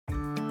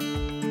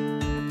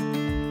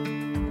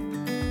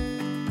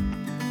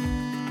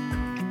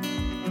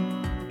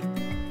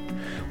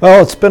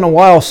Well, it's been a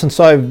while since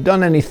I've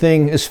done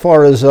anything as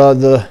far as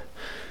the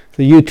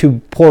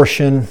YouTube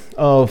portion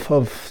of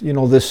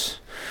this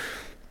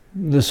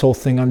whole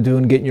thing I'm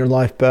doing, getting your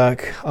life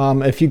back.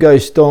 If you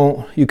guys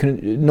don't, you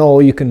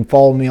can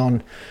follow me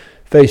on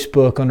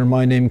Facebook under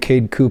my name,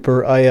 Cade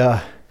Cooper.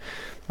 I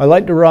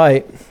like to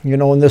write,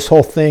 and this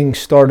whole thing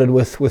started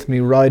with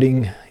me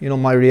writing,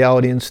 my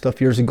reality and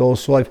stuff years ago.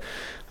 So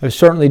I've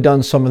certainly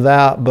done some of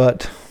that,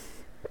 but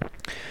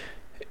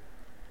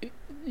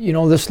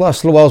this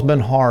last little while has been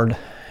hard.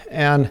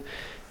 And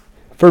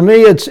for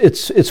me,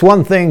 it's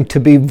one thing to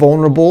be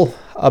vulnerable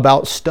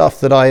about stuff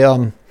that I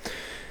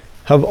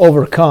have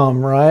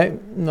overcome, right?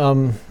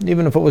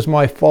 Even if it was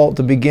my fault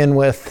to begin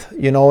with,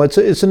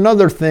 it's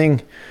another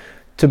thing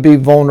to be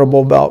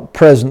vulnerable about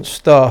present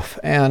stuff,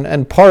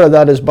 and part of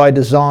that is by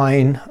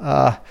design.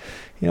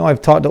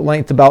 I've talked at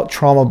length about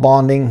trauma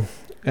bonding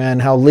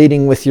and how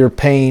leading with your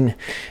pain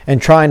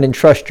and trying to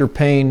entrust your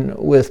pain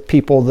with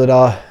people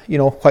that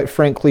quite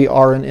frankly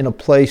are in a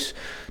place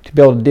to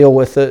be able to deal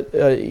with it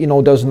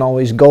doesn't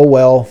always go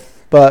well.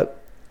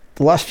 But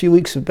the last few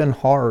weeks have been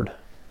hard,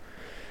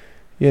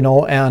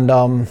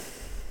 and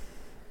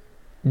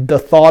the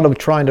thought of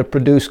trying to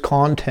produce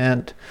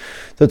content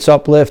that's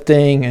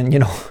uplifting, and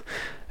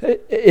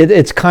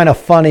it's kind of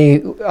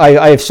funny.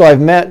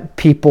 I've met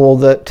people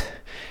that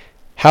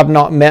have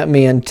not met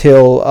me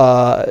until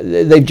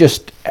they've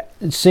just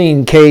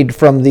seen Cade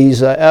from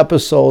these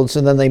episodes,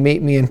 and then they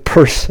meet me in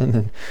person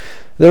and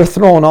they're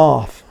thrown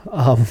off.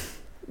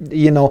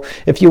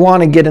 If you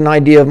want to get an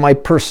idea of my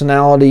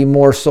personality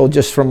more so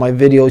just from my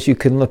videos, you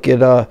can look at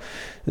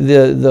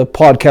the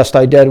podcast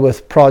I did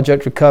with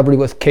Project Recovery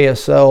with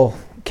KSL,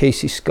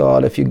 Casey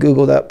Scott. If you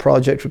Google that,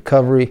 Project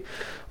Recovery,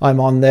 I'm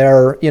on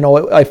there.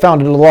 I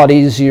found it a lot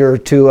easier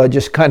to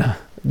just kind of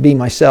be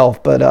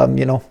myself, but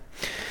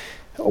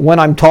when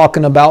I'm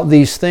talking about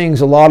these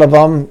things, a lot of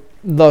them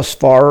thus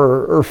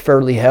far are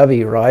fairly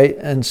heavy, right?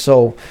 And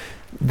so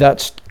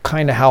that's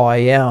kind of how I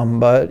am.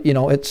 But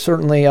it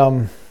certainly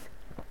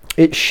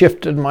it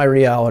shifted my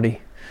reality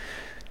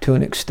to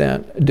an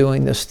extent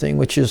doing this thing,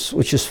 which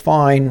is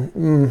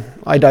fine.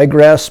 I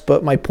digress,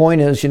 but my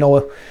point is,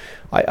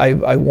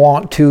 I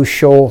want to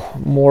show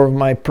more of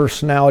my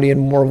personality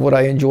and more of what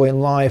I enjoy in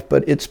life,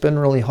 but it's been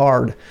really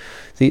hard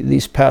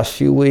these past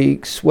few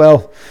weeks.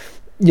 Well,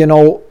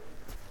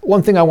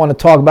 one thing I want to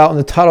talk about in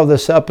the title of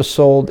this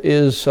episode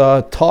is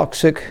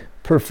toxic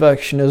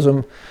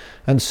perfectionism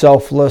and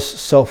selfless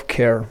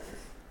self-care.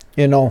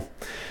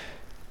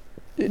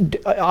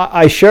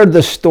 I shared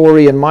this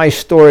story in my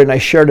story, and I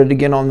shared it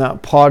again on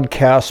that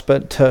podcast,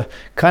 but to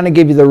kind of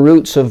give you the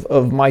roots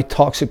of my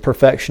toxic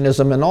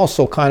perfectionism, and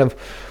also kind of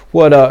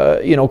what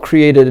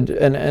created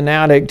an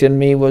addict in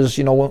me was,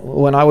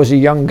 when I was a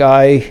young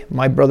guy,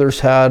 my brothers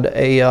had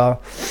a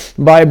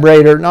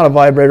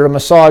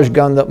massage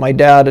gun that my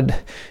dad had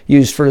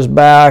used for his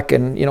back,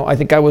 and I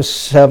think I was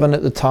 7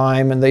 at the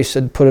time, and they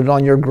said, put it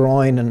on your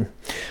groin, and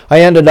I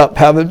ended up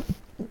having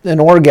an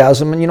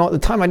orgasm. And at the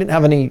time I didn't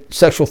have any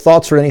sexual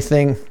thoughts or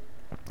anything.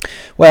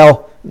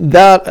 Well,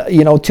 that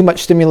too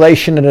much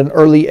stimulation at an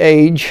early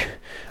age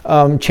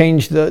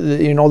changed the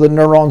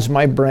neurons in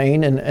my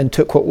brain, and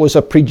took what was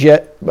a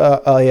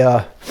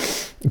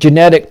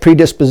genetic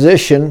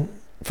predisposition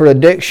for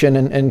addiction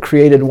and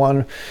created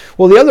one.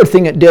 Well, the other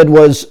thing it did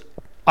was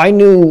I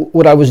knew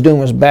what I was doing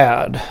was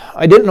bad.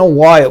 I didn't know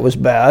why it was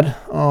bad,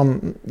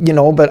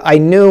 but I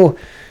knew,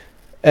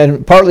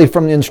 and partly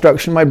from the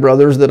instruction of my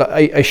brothers, that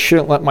I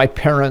shouldn't let my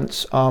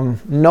parents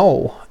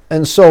know.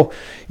 And so,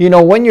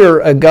 when you're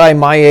a guy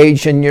my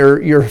age and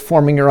you're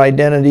forming your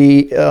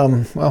identity,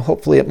 well,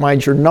 hopefully at mine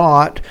you're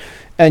not,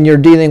 and you're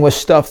dealing with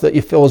stuff that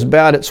you feel is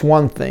bad, it's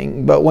one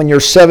thing. But when you're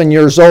 7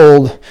 years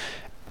old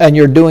and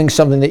you're doing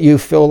something that you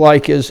feel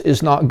like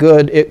is not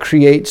good, it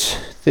creates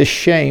this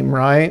shame,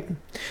 right?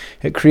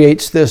 It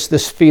creates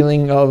this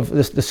feeling of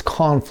this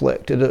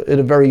conflict at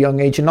a very young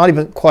age, and not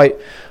even quite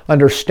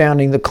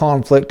understanding the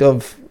conflict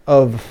of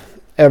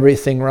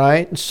everything,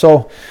 right?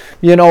 So,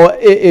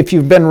 if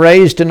you've been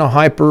raised in a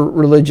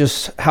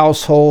hyper-religious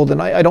household,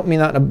 and I don't mean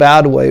that in a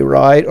bad way,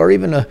 right? Or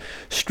even a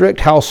strict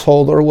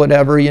household or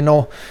whatever,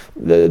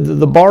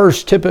 the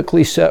bar's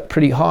typically set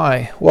pretty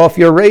high. Well, if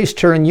you're raised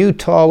here in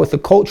Utah with the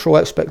cultural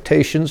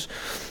expectations,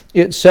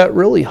 it's set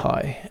really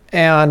high.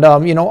 And,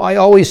 I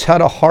always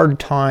had a hard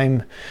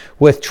time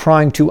with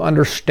trying to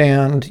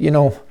understand,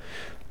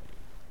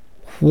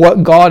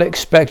 what God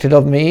expected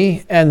of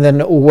me, and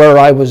then where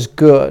I was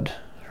good.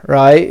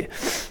 Right?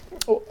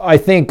 I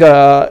think, and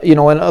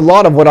a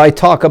lot of what I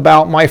talk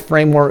about, my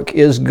framework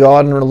is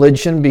God and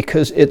religion,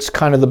 because it's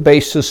kind of the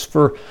basis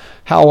for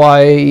how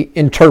I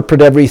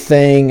interpret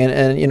everything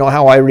and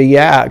how I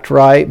react,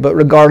 right? But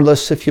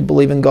regardless if you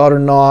believe in God or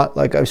not,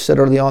 like I've said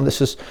early on,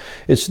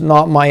 it's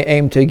not my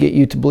aim to get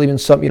you to believe in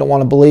something you don't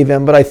want to believe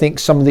in, but I think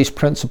some of these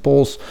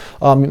principles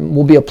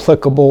will be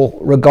applicable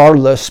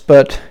regardless.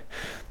 But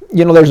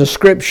there's a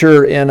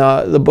scripture in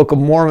the Book of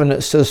Mormon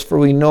that says, for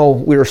we know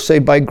we are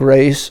saved by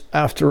grace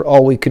after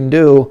all we can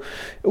do.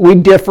 We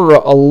differ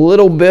a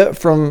little bit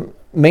from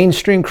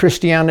mainstream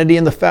Christianity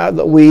and the fact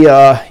that we,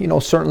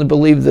 certainly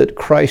believe that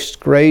Christ's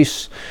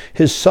grace,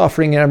 his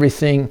suffering and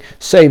everything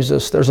saves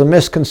us. There's a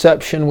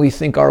misconception we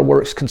think our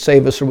works can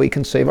save us or we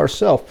can save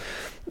ourselves.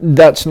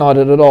 That's not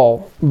it at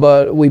all.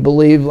 But we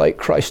believe, like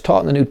Christ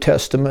taught in the New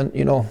Testament,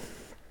 you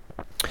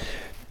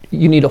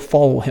need to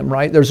follow him,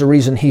 right? There's a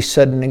reason he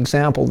set an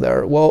example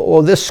there.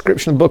 Well, this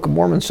scripture in the Book of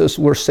Mormon says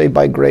we're saved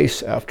by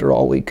grace after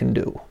all we can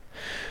do.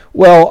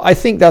 Well, I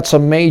think that's a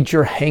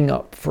major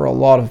hang-up for a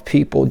lot of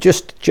people,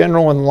 just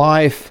general in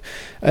life,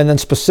 and then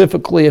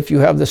specifically if you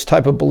have this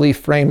type of belief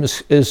frame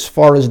as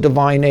far as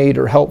divine aid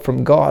or help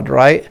from God,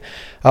 right?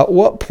 At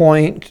what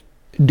point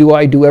do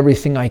I do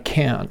everything I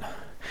can?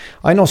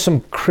 I know some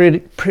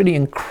pretty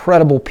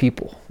incredible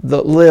people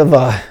that live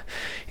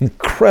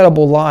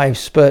incredible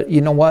lives, but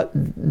you know what?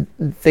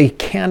 They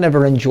can't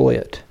ever enjoy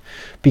it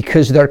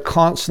because they're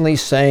constantly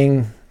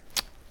saying,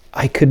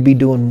 I could be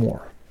doing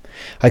more.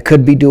 I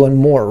could be doing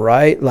more,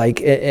 right?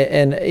 Like,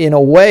 and in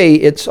a way,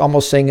 it's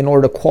almost saying in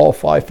order to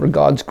qualify for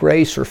God's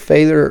grace or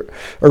favor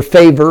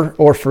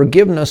or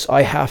forgiveness,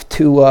 I have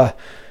to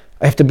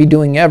be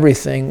doing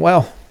everything.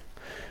 Well,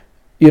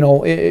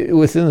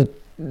 within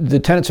the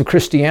tenets of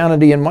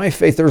Christianity and my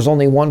faith, there's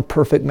only one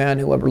perfect man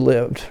who ever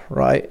lived,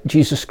 right?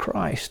 Jesus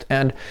Christ.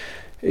 And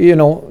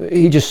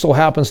he just so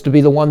happens to be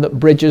the one that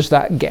bridges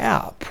that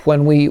gap.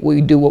 When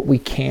we do what we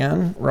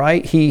can,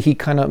 right? He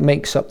kind of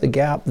makes up the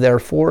gap there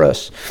for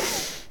us.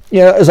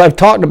 As I've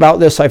talked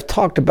about this, I've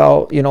talked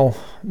about,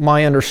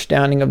 my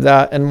understanding of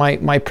that and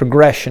my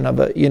progression of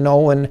it,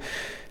 and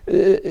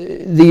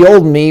the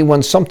old me,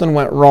 when something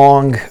went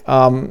wrong,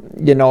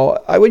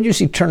 I would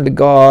usually turn to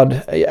God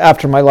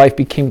after my life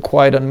became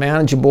quite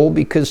unmanageable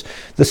because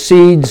the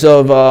seeds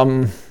of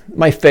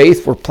my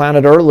faith were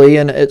planted early,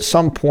 and at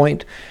some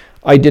point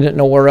I didn't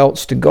know where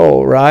else to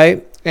go,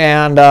 right?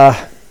 And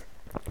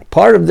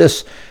part of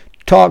this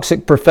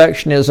toxic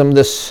perfectionism,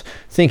 this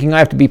thinking I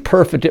have to be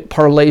perfect, it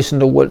parlays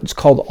into what's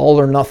called all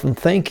or nothing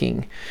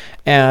thinking.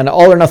 And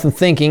all or nothing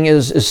thinking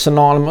is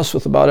synonymous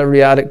with about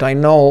every addict I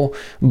know,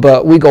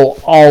 but we go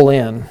all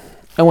in.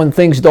 And when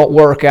things don't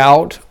work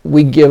out,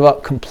 we give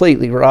up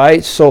completely,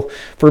 right? So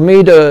for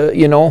me to,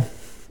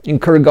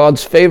 incur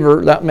God's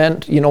favor, that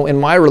meant, in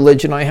my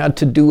religion, I had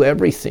to do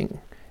everything.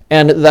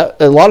 And that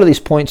a lot of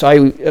these points, I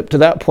up to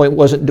that point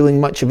wasn't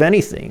doing much of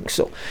anything.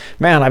 So,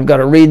 man, I've got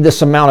to read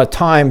this amount of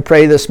time,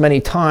 pray this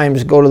many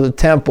times, go to the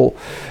temple,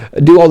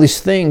 do all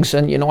these things.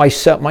 And, I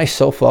set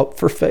myself up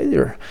for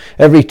failure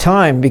every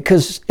time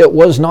because it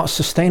was not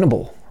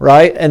sustainable,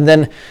 right? And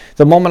then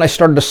the moment I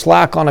started to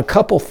slack on a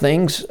couple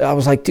things, I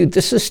was like, dude,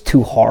 this is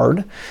too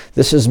hard.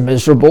 This is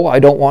miserable. I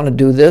don't want to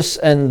do this.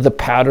 And the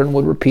pattern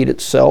would repeat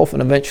itself,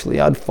 and eventually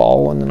I'd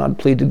fall, and then I'd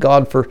plead to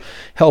God for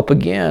help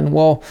again.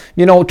 Well,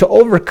 to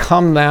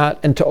overcome that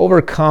and to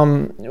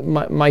overcome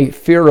my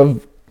fear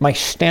of my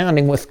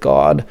standing with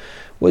God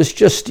was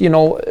just,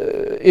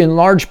 in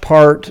large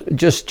part,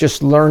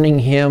 just learning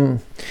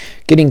him,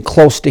 getting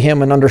close to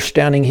him and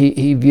understanding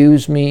he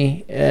views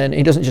me, and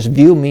he doesn't just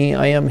view me,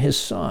 I am his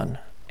son.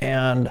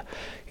 And,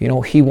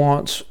 he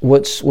wants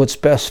what's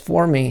best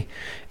for me.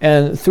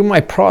 And through my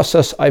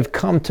process, I've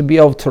come to be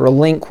able to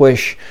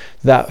relinquish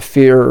that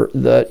fear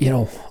that,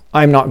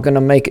 I'm not going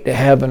to make it to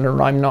heaven,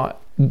 or I'm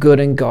not good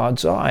in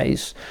God's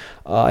eyes.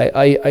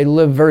 I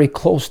live very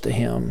close to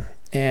him,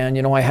 and,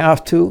 I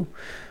have to,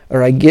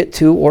 or I get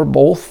to, or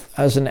both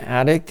as an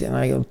addict. And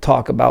I'll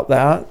talk about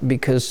that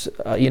because,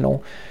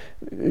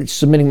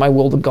 submitting my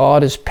will to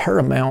God is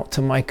paramount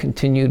to my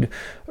continued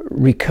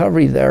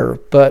recovery there.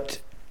 But,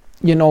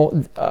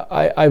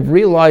 I've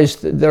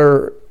realized that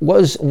there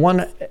was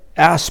one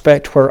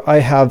aspect where I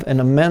have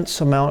an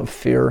immense amount of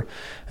fear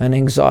and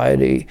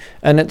anxiety,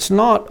 and it's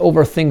not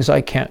over things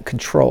I can't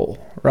control,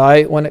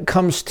 right? When it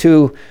comes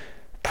to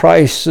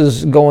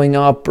prices going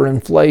up or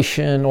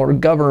inflation or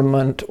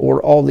government or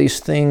all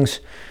these things,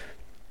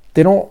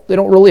 they don't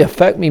really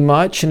affect me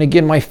much. And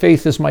again, my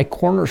faith is my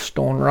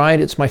cornerstone, right?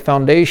 It's my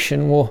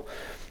foundation. Well,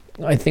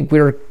 I think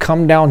we're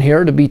come down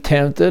here to be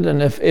tempted,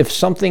 and if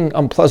something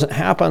unpleasant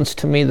happens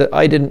to me that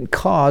I didn't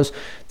cause,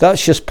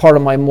 that's just part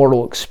of my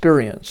mortal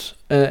experience.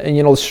 And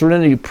the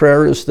serenity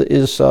prayer is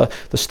the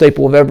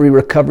staple of every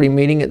recovery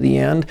meeting at the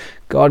end.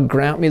 God,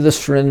 grant me the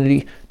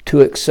serenity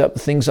to accept the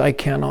things I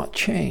cannot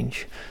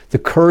change, the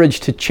courage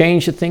to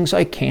change the things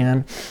I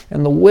can,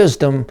 and the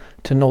wisdom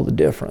to know the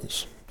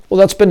difference. Well,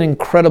 that's been an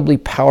incredibly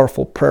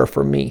powerful prayer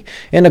for me.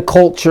 In a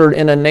culture,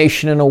 in a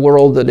nation, in a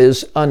world that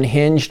is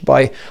unhinged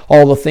by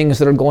all the things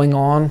that are going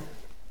on,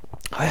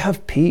 I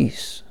have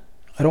peace.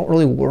 I don't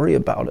really worry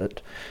about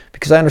it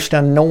because I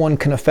understand no one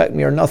can affect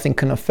me or nothing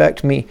can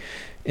affect me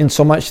in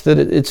so much that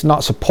it's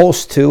not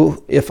supposed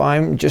to if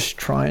I'm just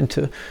trying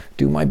to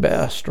do my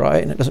best,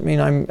 right? And it doesn't mean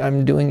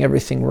I'm doing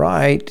everything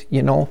right,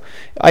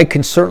 I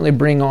can certainly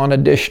bring on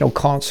additional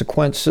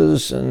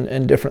consequences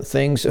and different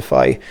things if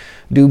I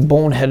do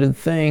boneheaded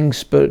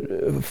things,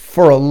 but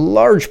for a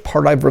large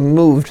part I've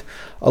removed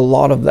a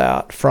lot of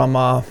that from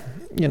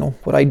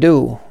what I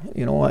do.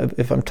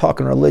 If I'm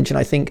talking religion,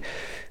 I think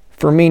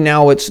for me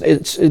now,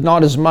 it's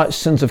not as much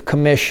sins of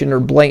commission or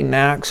blatant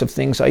acts of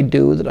things I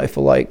do that I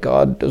feel like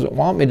God doesn't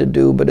want me to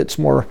do, but it's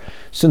more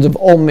sins of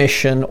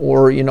omission,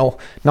 or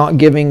not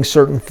giving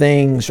certain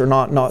things, or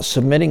not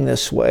submitting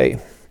this way.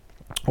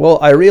 Well,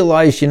 I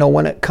realize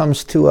when it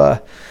comes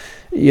to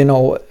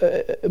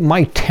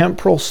my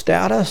temporal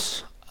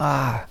status,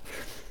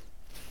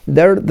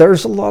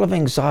 there's a lot of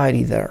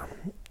anxiety there.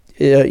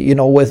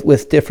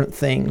 With different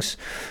things.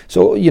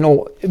 So,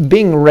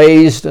 being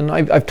raised, and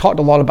I've talked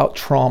a lot about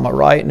trauma,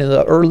 right? And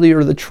the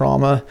earlier the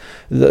trauma,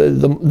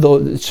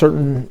 the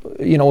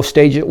certain,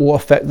 stage it will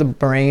affect the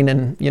brain.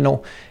 And,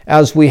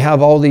 as we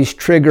have all these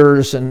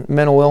triggers and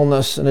mental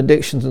illness and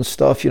addictions and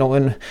stuff,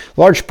 in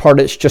large part,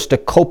 it's just a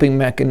coping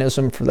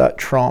mechanism for that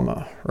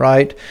trauma,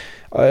 right?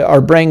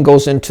 Our brain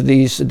goes into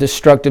these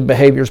destructive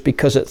behaviors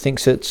because it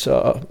thinks it's,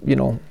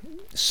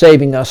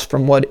 saving us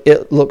from what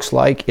it looks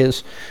like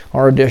is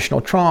our additional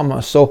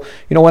trauma. So,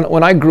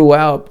 when I grew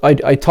up,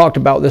 I talked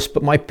about this,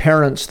 but my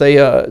parents,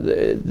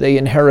 they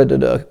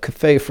inherited a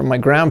cafe from my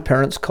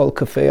grandparents called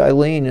Cafe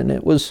Eileen, and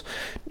it was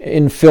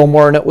in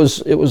Fillmore, and it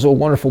was a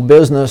wonderful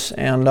business.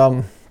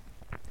 And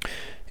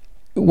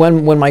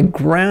when my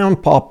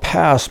grandpa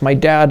passed, my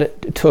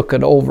dad took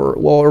it over.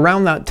 Well,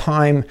 around that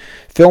time,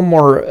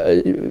 Fillmore,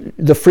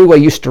 the freeway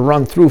used to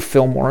run through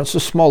Fillmore. It's a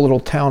small little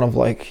town of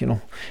at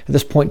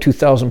this point,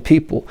 2,000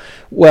 people.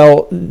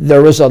 Well,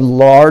 there was a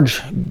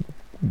large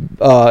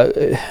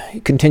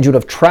contingent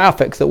of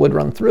traffic that would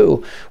run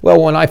through.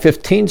 Well, when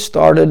I-15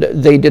 started,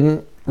 they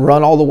didn't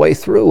run all the way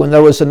through, and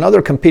there was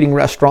another competing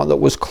restaurant that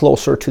was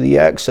closer to the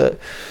exit.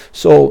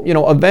 So,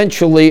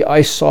 eventually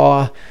I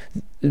saw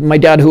my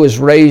dad, who was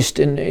raised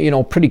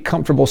in pretty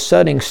comfortable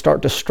settings,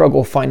 start to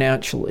struggle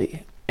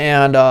financially,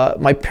 and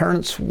my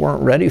parents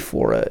weren't ready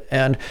for it.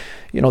 And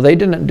they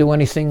didn't do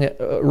anything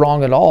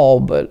wrong at all,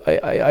 but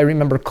I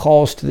remember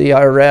calls to the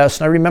IRS,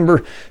 and I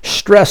remember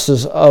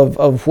stresses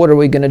of what are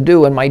we going to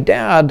do. And my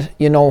dad,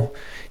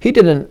 he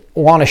didn't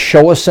want to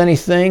show us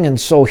anything, and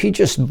so he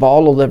just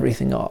bottled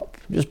everything up.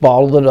 Just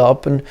bottled it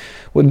up and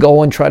would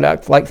go and try to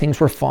act like things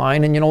were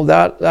fine. And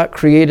that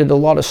created a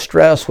lot of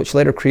stress, which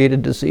later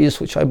created disease,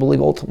 which I believe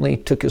ultimately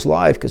took his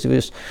life because he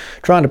was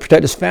trying to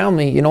protect his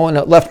family, and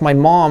it left my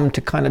mom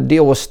to kind of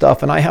deal with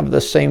stuff. And I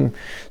have some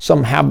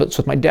habits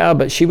with my dad,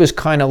 but she was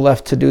kind of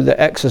left to do the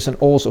X's and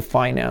O's of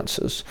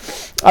finances.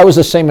 I was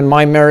the same in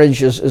my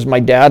marriage as my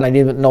dad. I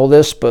didn't even know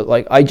this, but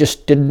I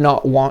just did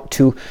not want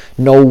to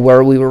know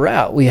where we were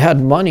at. We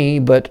had money,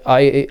 but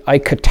I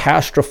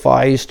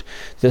catastrophized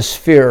this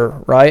fear,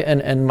 right?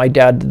 And my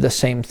dad did the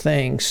same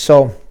thing.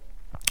 So,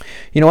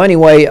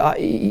 anyway,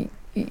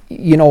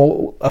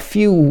 a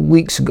few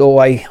weeks ago,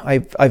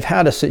 I've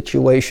had a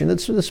situation.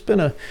 It's been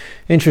an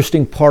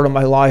interesting part of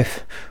my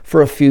life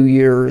for a few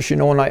years,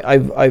 and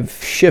I've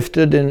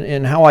shifted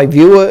in how I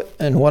view it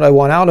and what I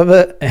want out of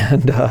it,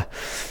 and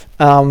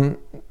I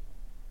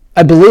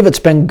believe it's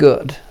been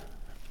good.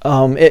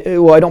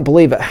 Well, I don't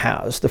believe it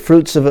has. The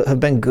fruits of it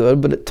have been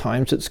good, but at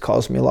times it's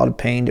caused me a lot of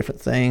pain,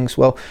 different things.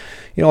 Well,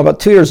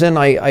 about 2 years in,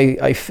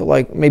 I feel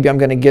like maybe I'm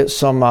going to get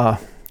some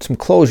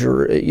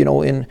closure,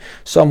 in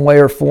some way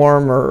or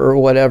form or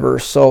whatever.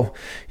 So,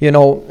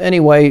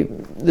 anyway,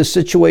 the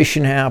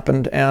situation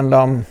happened,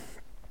 and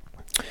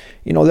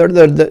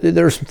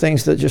there's some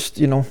things that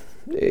just,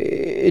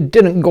 it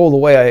didn't go the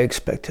way I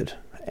expected,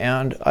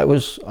 and I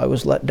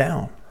was let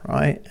down,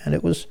 right? And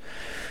it was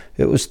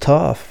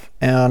tough.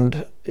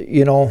 And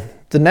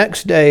the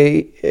next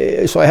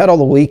day, so I had all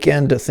the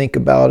weekend to think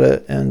about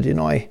it,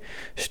 and I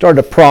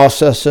started to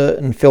process it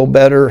and feel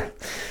better.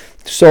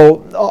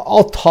 So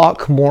I'll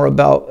talk more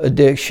about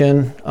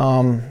addiction.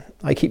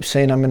 I keep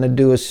saying I'm going to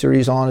do a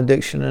series on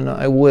addiction, and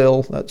I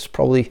will. That's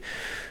probably,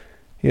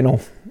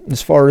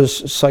 as far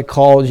as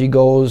psychology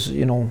goes,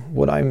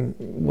 what I'm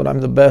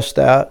the best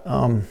at.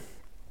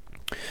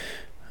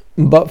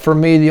 But for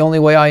me, the only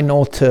way I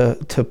know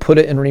to put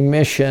it in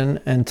remission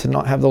and to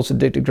not have those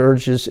addictive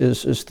urges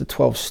is the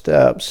 12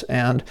 steps.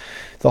 And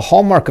the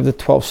hallmark of the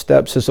 12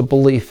 steps is a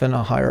belief in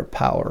a higher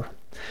power.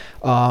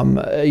 And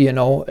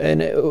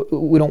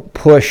we don't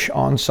push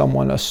on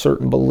someone a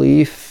certain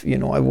belief.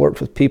 I've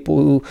worked with people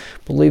who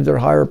believe their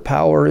higher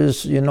power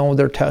is,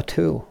 their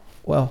tattoo.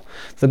 Well,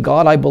 the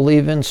God I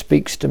believe in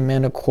speaks to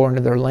men according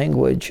to their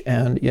language.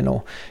 And,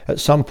 at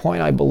some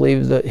point I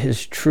believe that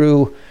his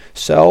true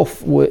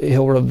self,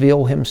 he'll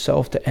reveal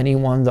himself to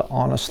anyone that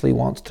honestly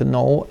wants to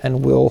know,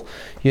 and will,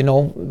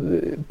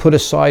 put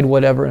aside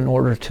whatever in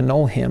order to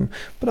know him.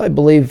 But I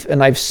believe,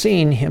 and I've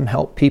seen him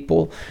help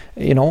people,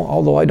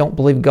 although I don't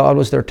believe God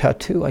was their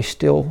tattoo,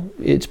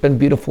 it's been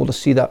beautiful to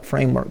see that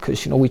framework,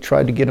 because, we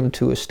tried to get him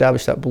to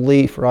establish that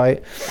belief,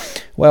 right?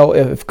 Well,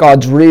 if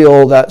God's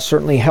real, that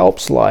certainly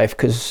helps life,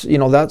 because,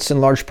 that's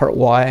in large part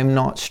why I'm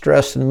not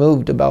stressed and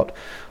moved about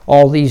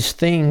all these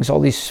things,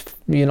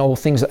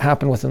 things that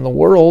happen within the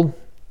world,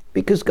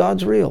 because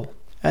God's real,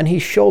 and he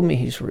showed me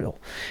he's real.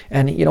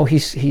 And,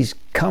 he's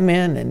come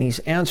in and he's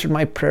answered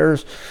my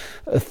prayers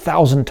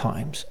 1,000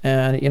 times.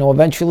 And,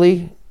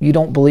 eventually you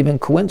don't believe in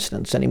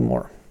coincidence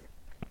anymore.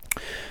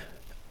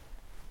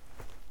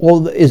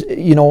 Well,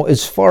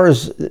 as far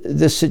as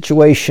this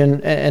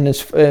situation,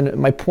 and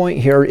my point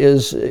here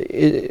is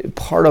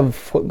part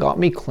of what got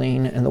me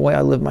clean and the way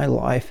I live my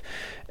life,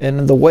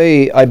 and the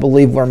way I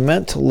believe we're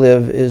meant to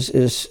live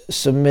is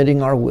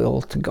submitting our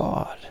will to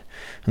God.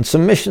 And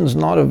submission's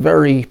not a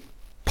very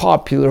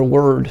popular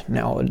word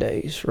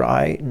nowadays,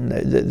 right? And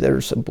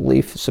there's a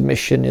belief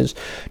submission is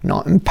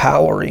not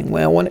empowering.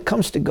 Well, when it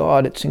comes to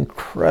God, it's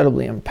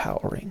incredibly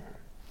empowering.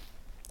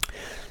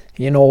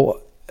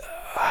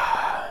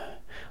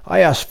 I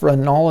ask for a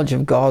knowledge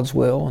of God's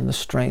will and the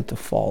strength to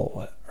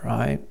follow it,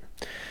 right?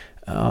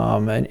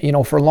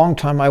 And for a long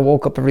time, I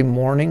woke up every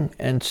morning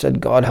and said,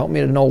 God, help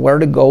me to know where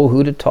to go,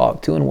 who to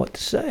talk to, and what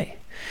to say.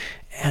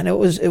 And it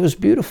was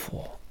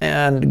beautiful.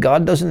 And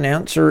God doesn't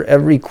answer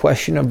every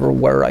question of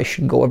where I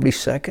should go every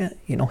second.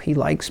 He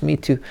likes me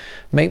to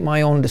make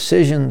my own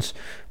decisions.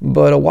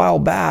 But a while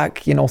back,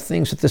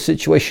 things with the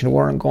situation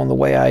weren't going the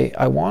way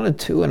I wanted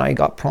to. And I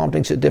got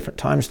promptings at different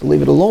times to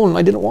leave it alone. And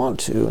I didn't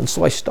want to. And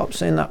so I stopped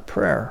saying that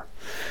prayer.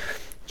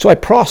 So I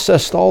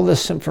processed all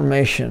this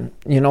information,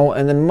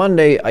 and then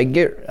Monday I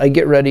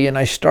get ready and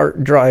I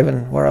start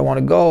driving where I want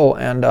to go.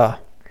 And man,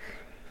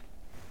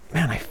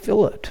 I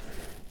feel it.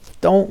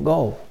 Don't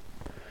go.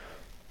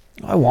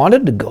 I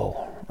wanted to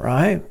go,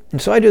 right?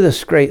 And so I do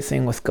this great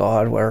thing with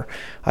God where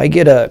I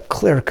get a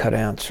clear-cut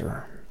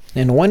answer.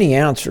 And when he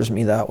answers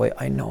me that way,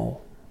 I know.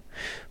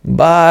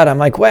 But I'm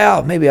like,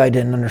 well, maybe I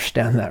didn't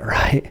understand that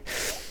right.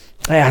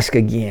 I ask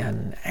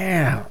again.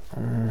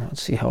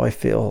 Let's see how I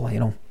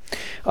feel,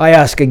 I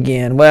ask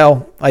again.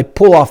 Well, I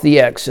pull off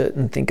the exit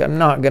and think I'm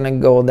not going to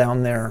go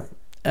down there.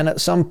 And at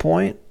some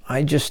point,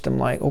 I just am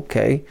like,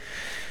 okay,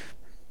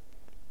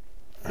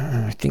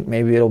 I think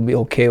maybe it'll be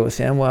okay with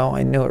him. Well,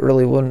 I knew it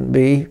really wouldn't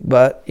be,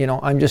 but,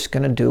 I'm just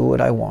going to do what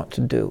I want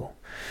to do.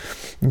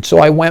 And so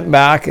I went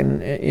back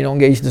and,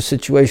 engaged the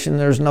situation.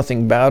 There's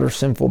nothing bad or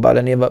sinful about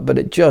any of it, but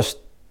it just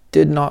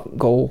did not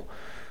go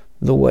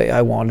the way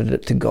I wanted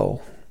it to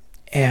go.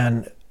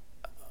 And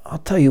I'll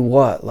tell you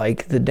what,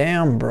 like the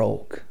dam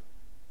broke.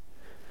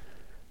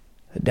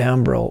 The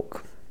dam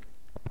broke.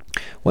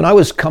 When I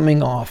was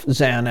coming off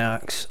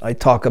Xanax, I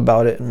talk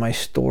about it in my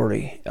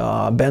story.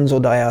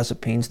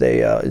 Benzodiazepines,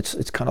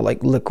 it's kind of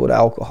like liquid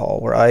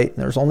alcohol, right? And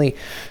there's only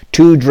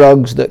two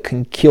drugs that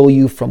can kill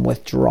you from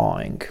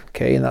withdrawing,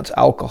 okay? And that's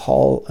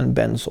alcohol and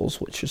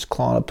benzos, which is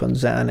Klonopin,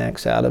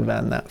 Xanax,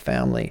 Ativan, that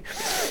family.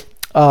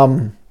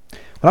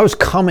 When I was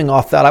coming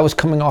off that, I was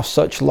coming off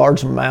such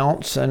large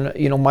amounts, and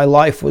my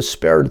life was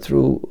spared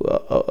through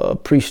a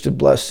priesthood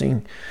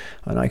blessing,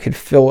 and I could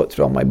feel it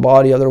throughout my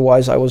body.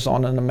 Otherwise, I was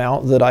on an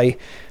amount that I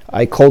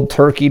cold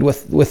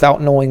turkeyed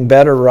without knowing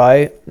better,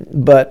 right?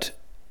 But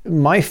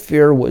my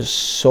fear was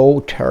so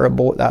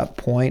terrible at that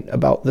point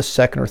about the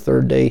second or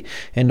third day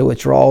into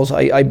withdrawals.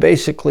 I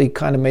basically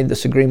kind of made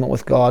this agreement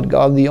with God.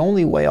 God, the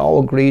only way I'll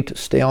agree to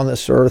stay on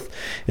this earth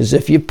is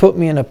if you put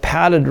me in a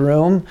padded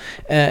room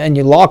and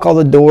you lock all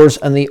the doors,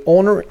 and the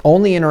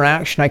only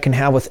interaction I can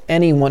have with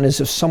anyone is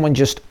if someone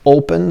just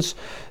opens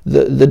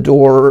the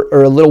door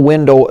or a little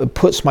window,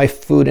 puts my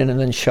food in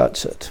and then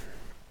shuts it.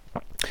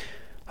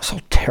 That's how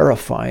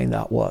terrifying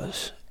that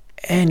was.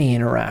 Any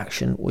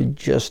interaction would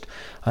just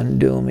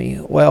undo me.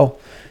 Well,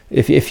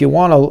 if you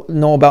want to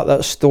know about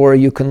that story,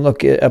 you can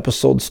look at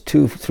episodes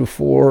 2 through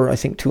 4. I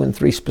think 2 and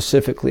 3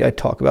 specifically, I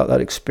talk about that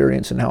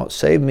experience and how it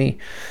saved me.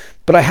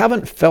 But I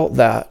haven't felt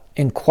that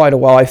in quite a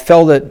while. I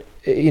felt it,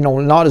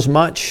 not as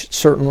much,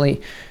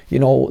 certainly,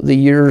 the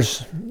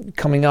years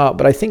coming up.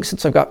 But I think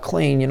since I've got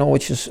clean,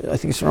 which is, I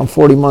think it's around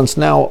 40 months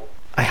now,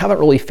 I haven't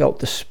really felt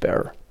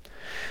despair.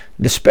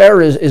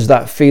 Despair is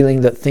that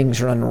feeling that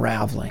things are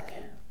unraveling.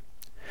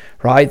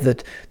 Right?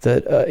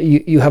 That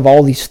you have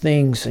all these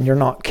things and you're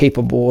not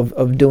capable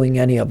of doing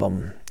any of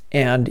them.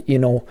 And,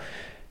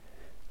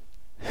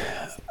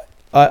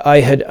 I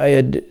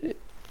had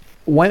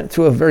went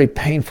through a very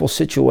painful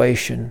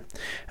situation,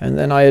 and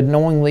then I had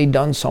knowingly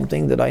done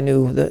something that I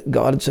knew that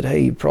God had said, hey,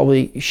 you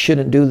probably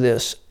shouldn't do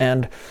this.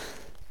 And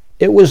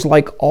it was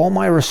like all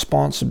my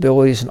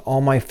responsibilities and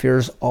all my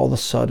fears, all of a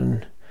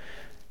sudden,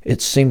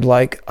 it seemed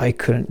like I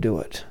couldn't do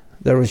it.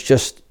 There was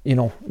just,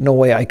 no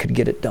way I could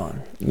get it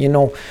done.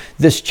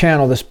 This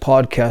channel, this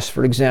podcast,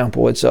 for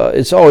example, it's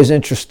always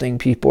interesting.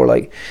 People are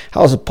like,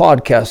 how's the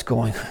podcast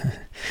going?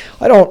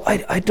 I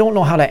don't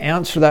know how to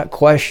answer that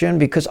question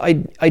because I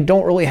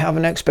don't really have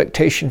an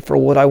expectation for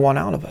what I want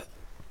out of it.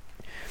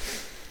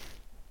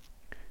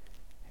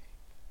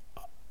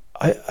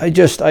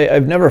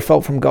 I've never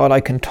felt from God I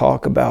can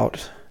talk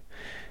about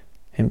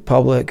in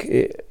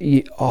public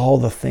all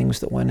the things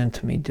that went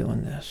into me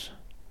doing this.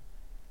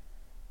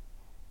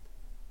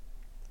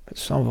 But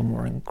some of them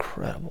were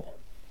incredible.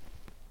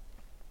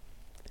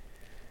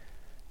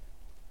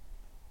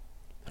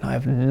 And I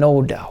have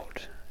no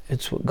doubt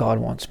it's what God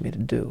wants me to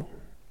do.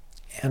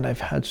 And I've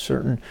had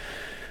certain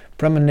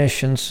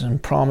premonitions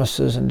and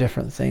promises and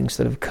different things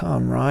that have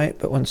come, right?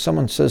 But when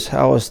someone says,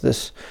 how is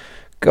this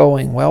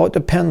going? Well, it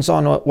depends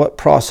on what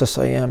process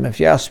I am. If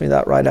you ask me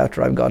that right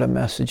after I've got a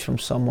message from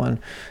someone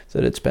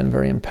that it's been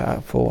very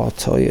impactful, I'll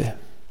tell you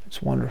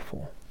it's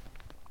wonderful.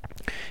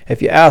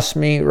 If you ask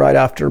me right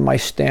after my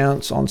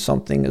stance on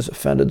something has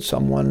offended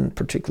someone,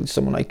 particularly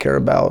someone I care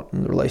about,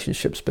 and the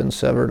relationship's been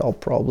severed, I'll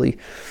probably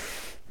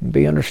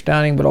be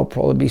understanding, but I'll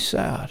probably be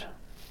sad.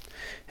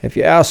 If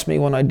you ask me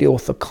when I deal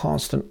with the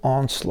constant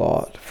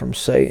onslaught from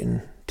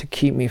Satan to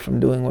keep me from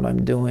doing what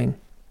I'm doing,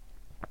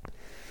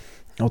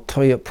 I'll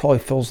tell you it probably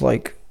feels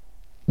like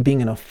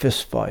being in a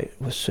fist fight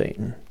with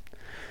Satan.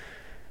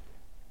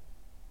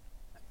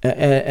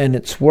 And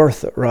it's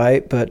worth it,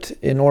 right? But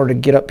in order to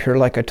get up here,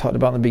 like I talked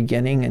about in the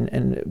beginning,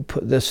 and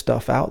put this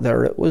stuff out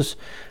there, it was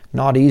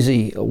not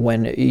easy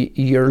when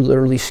you're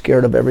literally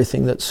scared of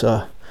everything that's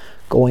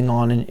going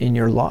on in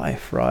your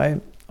life,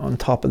 right? On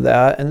top of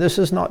that, and this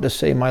is not to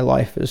say my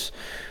life is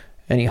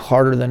any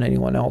harder than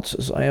anyone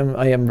else's. I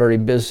am very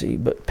busy,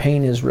 but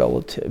pain is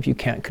relative. You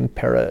can't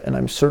compare it, and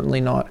I'm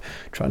certainly not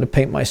trying to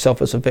paint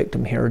myself as a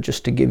victim here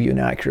just to give you an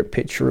accurate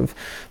picture of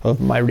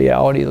my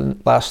reality the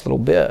last little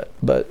bit.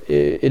 But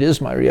it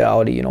is my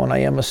reality, and I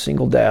am a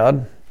single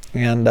dad,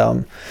 and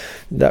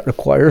that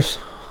requires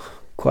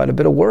quite a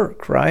bit of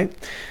work, right?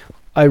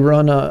 I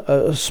run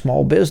a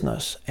small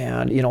business,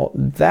 and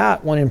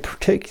that one in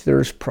particular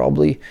is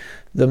probably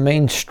the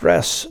main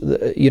stress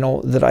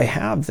that I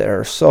have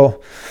there.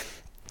 So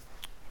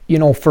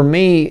for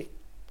me,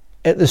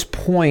 at this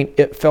point,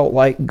 it felt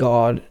like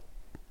God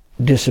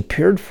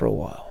disappeared for a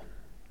while.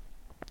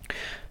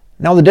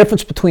 Now, the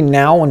difference between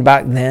now and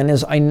back then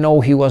is I know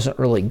he wasn't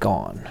really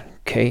gone,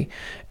 okay?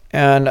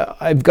 And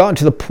I've gotten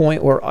to the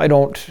point where I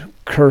don't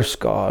curse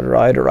God,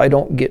 right? Or I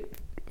don't get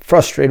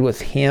frustrated with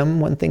him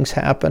when things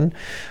happen.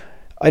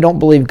 I don't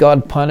believe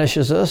God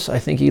punishes us. I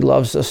think he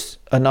loves us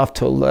enough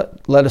to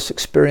let us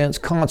experience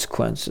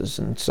consequences.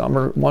 And some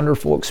are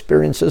wonderful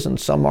experiences and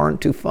some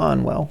aren't too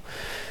fun. Well,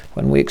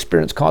 when we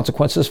experience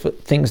consequences for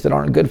things that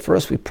aren't good for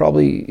us, we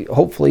probably,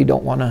 hopefully,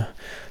 don't want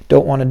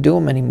to do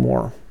them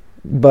anymore.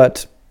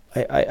 But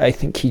I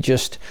think he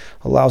just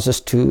allows us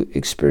to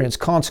experience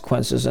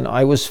consequences, and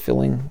I was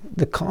feeling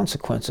the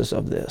consequences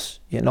of this,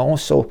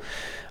 So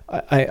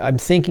I'm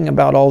thinking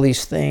about all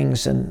these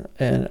things, and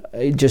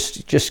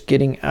just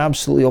getting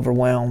absolutely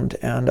overwhelmed,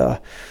 and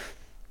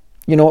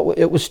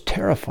it was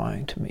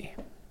terrifying to me,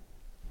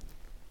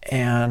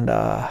 and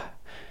I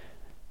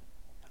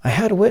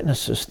had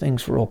witnesses,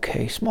 things were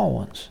okay, small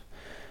ones.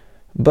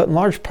 But in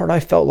large part, I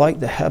felt like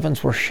the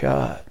heavens were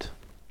shut.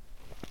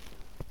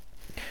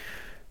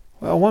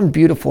 Well, one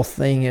beautiful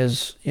thing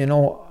is,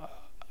 I'm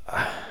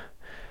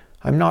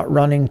not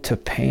running to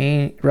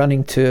pain,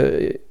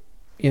 the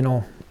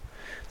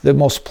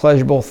most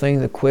pleasurable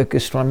thing, the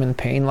quickest when I'm in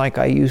pain like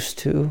I used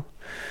to.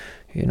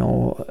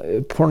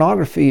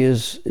 Pornography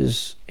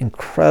is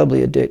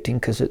incredibly addicting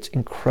because it's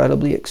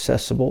incredibly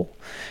accessible.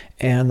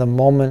 And the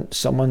moment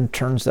someone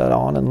turns that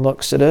on and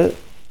looks at it,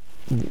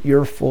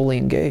 you're fully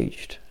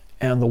engaged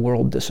and the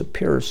world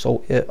disappears.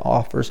 So it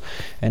offers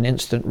an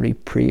instant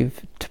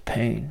reprieve to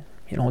pain.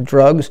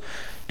 Drugs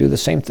do the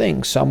same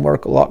thing. Some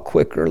work a lot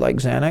quicker, like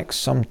Xanax.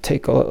 Some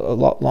take a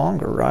lot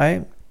longer,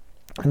 right?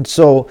 And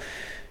so,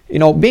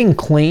 being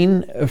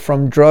clean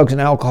from drugs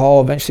and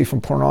alcohol, eventually from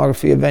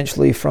pornography,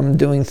 eventually from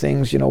doing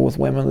things, with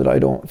women that I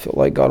don't feel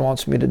like God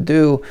wants me to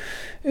do,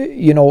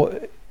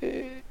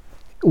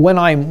 when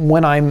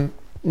I'm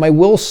my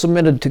will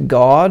submitted to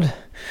God,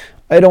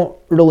 I don't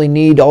really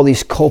need all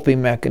these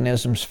coping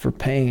mechanisms for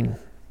pain.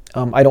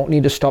 I don't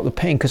need to stop the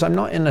pain because I'm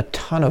not in a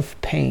ton of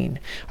pain.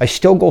 I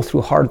still go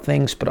through hard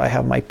things, but I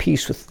have my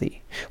peace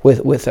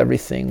with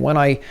everything. When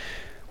I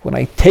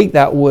take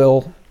that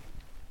will,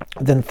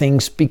 then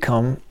things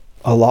become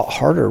a lot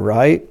harder,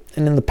 right?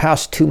 And in the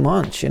past 2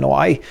 months,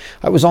 I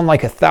was on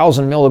like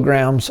 1,000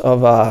 milligrams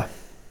of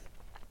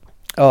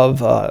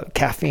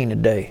caffeine a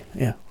day.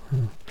 Yeah.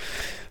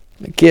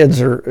 The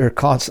kids are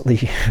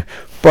constantly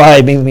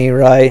bribing me,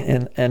 right?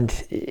 And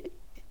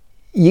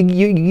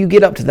you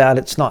get up to that,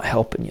 it's not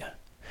helping you.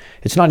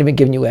 It's not even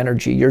giving you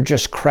energy. You're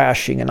just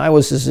crashing. And I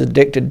was as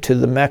addicted to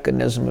the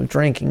mechanism of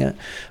drinking it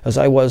as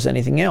I was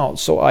anything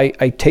else. So I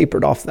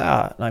tapered off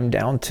that. I'm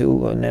down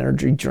to an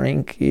energy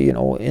drink,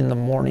 in the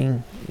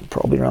morning,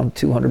 probably around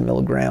 200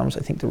 milligrams.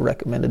 I think the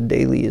recommended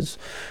daily is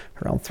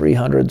around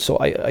 300. So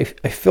I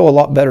feel a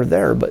lot better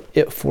there, but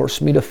it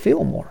forced me to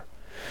feel more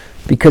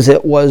because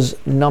it was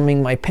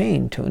numbing my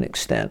pain to an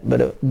extent.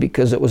 But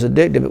because it was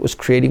addictive, it was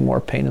creating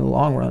more pain in the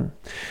long run.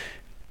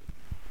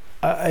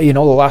 The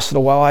last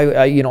little while,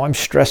 I'm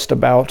stressed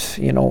about,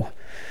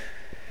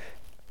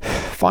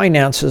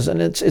 finances,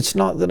 and it's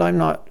not that I'm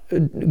not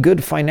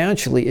good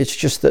financially. It's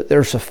just that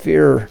there's a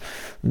fear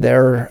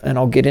there, and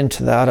I'll get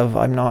into that of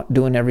I'm not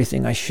doing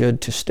everything I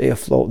should to stay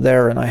afloat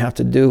there, and I have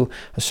to do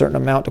a certain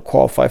amount to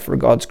qualify for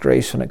God's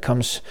grace when it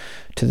comes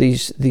to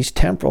these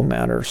temporal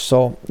matters.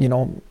 So,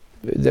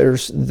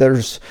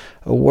 there's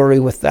a worry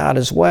with that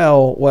as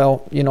well.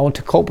 Well,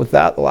 to cope with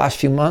that the last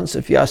few months,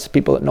 if you ask the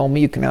people that know me,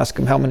 you can ask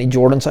them how many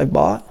Jordans I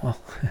bought. Well,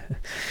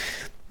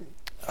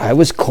 I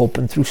was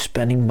coping through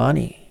spending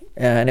money,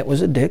 and it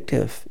was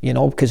addictive,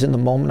 because in the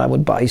moment I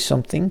would buy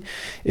something,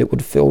 it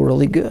would feel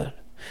really good.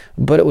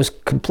 but it was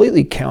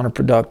completely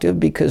counterproductive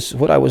because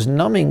what I was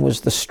numbing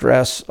was the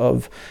stress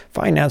of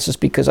finances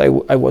because I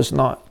was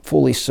not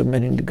fully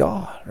submitting to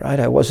God, right?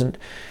 I wasn't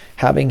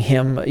having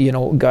him,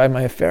 guide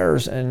my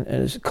affairs,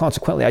 and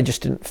consequently I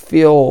just didn't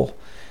feel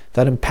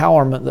that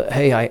empowerment that,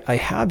 hey, I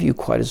have you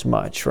quite as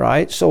much,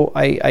 right? So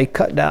I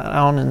cut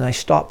down and I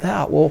stopped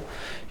that. Well,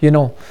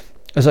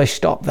 as I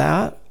stopped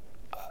that,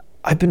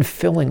 I've been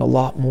feeling a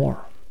lot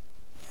more.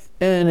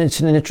 And it's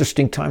an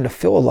interesting time to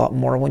feel a lot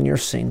more when you're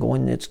single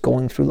and it's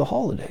going through the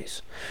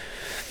holidays.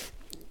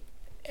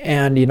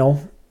 And,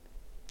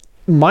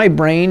 my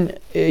brain,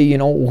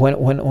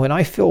 when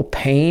I feel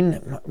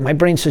pain, my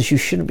brain says you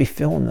shouldn't be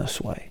feeling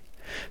this way.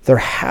 There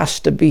has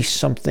to be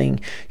something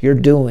you're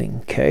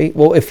doing, okay?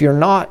 Well, if you're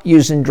not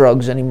using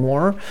drugs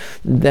anymore,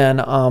 then,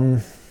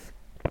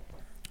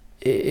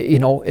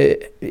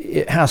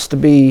 it has to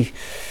be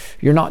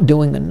you're not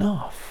doing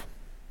enough.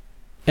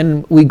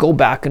 And we go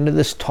back into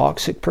this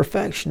toxic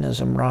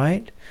perfectionism,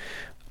 right?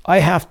 I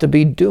have to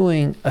be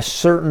doing a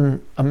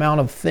certain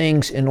amount of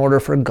things in order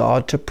for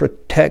God to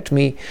protect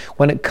me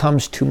when it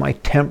comes to my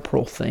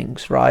temporal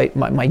things, right?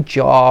 My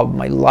job,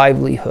 my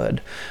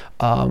livelihood,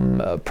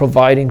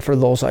 providing for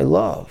those I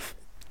love.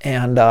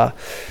 And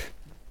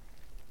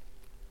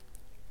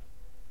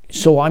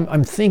so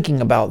I'm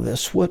thinking about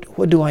this.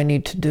 What do I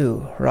need to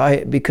do,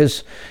 right?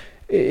 Because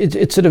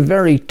it's at a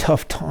very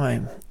tough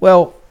time.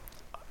 Well,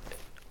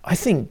 it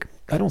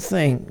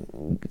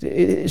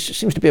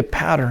seems to be a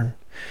pattern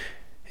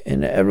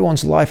in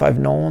everyone's life I've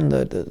known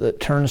that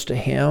turns to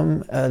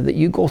him, that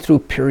you go through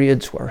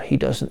periods where he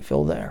doesn't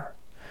feel there.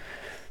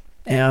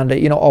 And,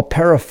 I'll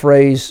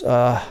paraphrase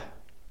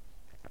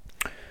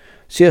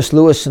C.S.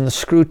 Lewis in the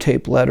Screw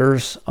Tape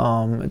Letters.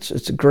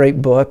 It's a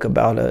great book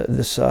about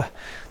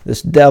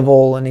this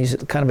devil, and he's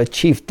kind of a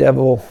chief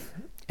devil,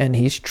 and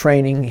he's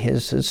training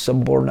his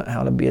subordinate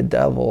how to be a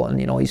devil.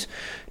 And, he's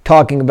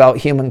talking about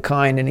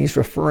humankind, and he's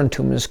referring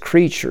to them as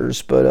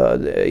creatures. But,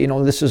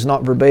 this is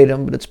not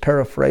verbatim, but it's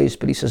paraphrased.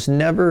 But he says,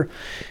 never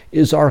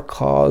is our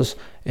cause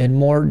in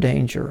more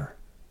danger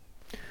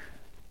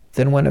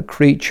than when a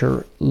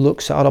creature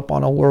looks out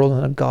upon a world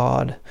and a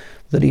God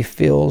that he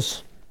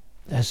feels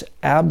has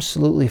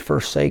absolutely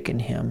forsaken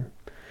him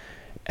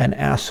and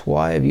asks,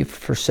 why have you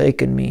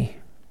forsaken me,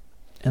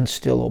 and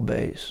still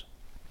obeys.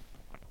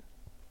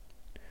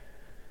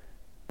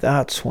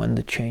 That's when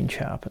the change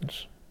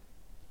happens.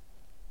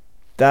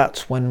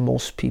 That's when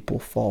most people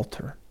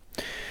falter.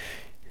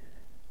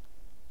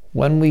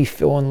 When we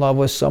feel in love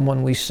with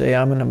someone, we say,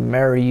 I'm going to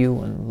marry you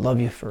and love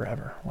you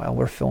forever. Well,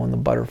 we're feeling the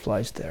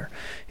butterflies there.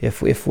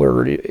 If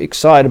we're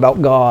excited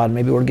about God,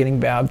 maybe we're getting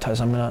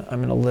baptized, I'm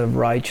going to live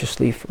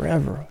righteously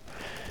forever.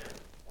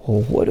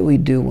 Well, what do we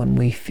do when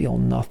we feel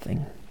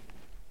nothing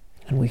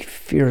and we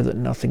fear that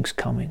nothing's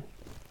coming?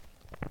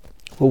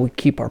 Well, we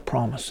keep our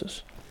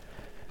promises.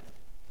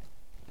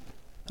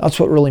 That's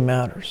what really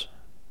matters.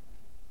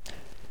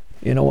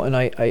 And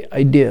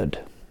I did.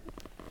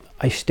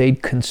 I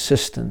stayed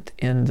consistent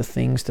in the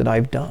things that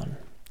I've done.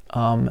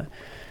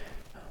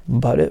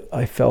 But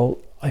I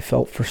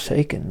felt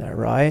forsaken there,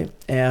 right?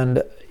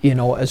 And,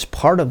 as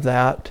part of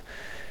that,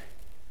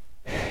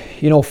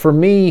 for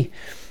me,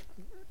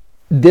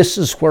 this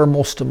is where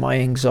most of my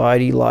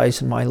anxiety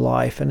lies in my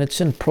life, and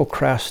it's in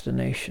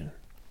procrastination.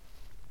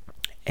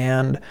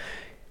 And,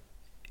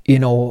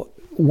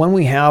 when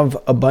we have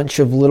a bunch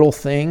of little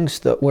things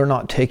that we're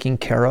not taking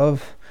care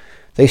of,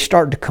 they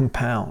start to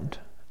compound.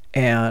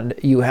 And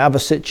you have a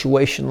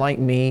situation like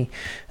me,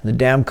 and the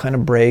dam kind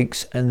of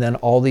breaks, and then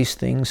all these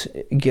things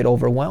get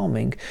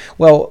overwhelming.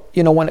 Well,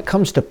 when it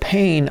comes to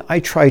pain, I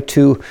try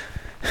to,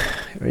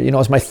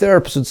 as my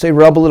therapist would say,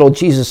 rub a little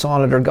Jesus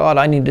on it, or God,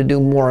 I need to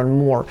do more and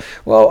more.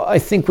 Well, I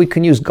think we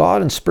can use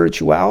God and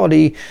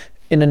spirituality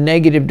in a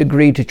negative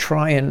degree to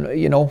try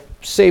and,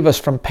 save us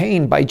from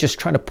pain by just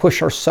trying to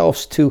push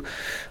ourselves to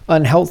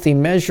unhealthy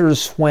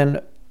measures when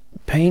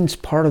pain's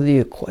part of the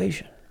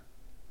equation.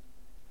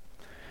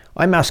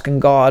 I'm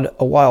asking God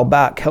a while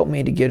back, help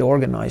me to get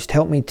organized.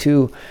 Help me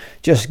to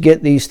just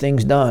get these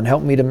things done.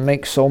 Help me to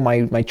make so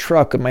my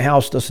truck and my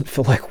house doesn't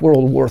feel like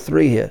World War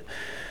III hit.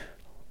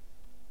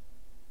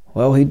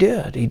 Well, he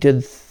did. He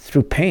did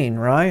through pain,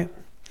 right?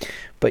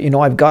 But,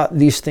 I've got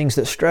these things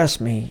that stress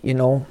me.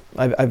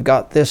 I've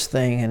got this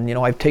thing, and,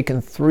 I've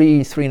taken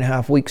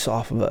 3.5 weeks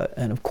off of it.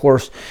 And, of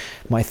course,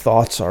 my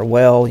thoughts are,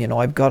 well,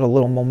 I've got a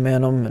little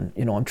momentum,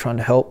 and, I'm trying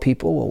to help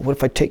people. Well, what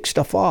if I take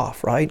stuff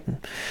off, right? And,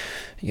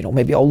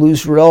 maybe I'll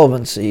lose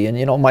relevancy.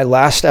 And, my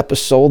last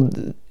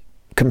episode,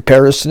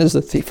 Comparison is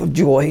the Thief of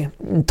Joy,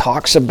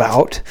 talks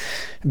about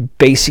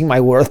basing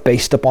my worth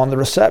based upon the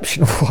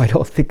reception. Well, I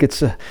don't think it's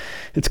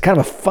kind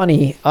of a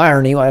funny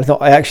irony. I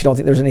actually don't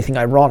think there's anything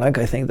ironic.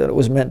 I think that it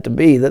was meant to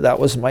be that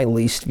was my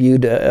least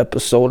viewed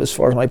episode as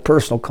far as my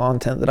personal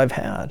content that I've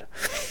had.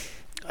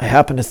 I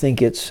happen to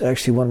think it's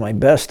actually one of my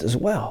best as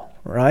well,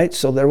 right?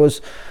 So there was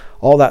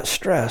all that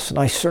stress, and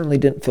I certainly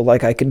didn't feel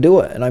like I could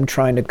do it. And I'm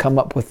trying to come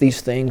up with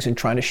these things and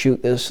trying to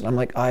shoot this, and I'm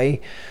like, I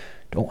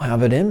don't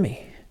have it in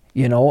me,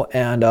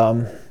 and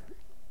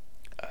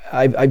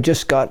I've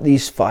just got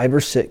these 5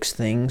 or 6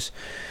 things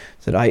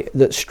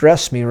that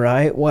stress me,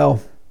 right?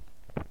 Well,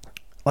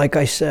 like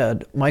I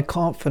said, my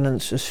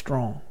confidence is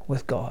strong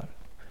with God.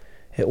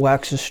 It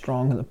waxes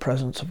strong in the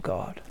presence of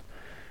God.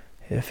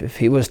 If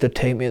he was to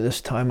take me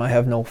this time, I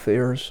have no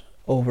fears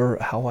over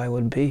how I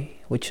would be,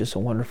 which is a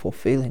wonderful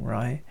feeling,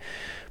 right?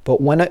 But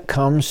when it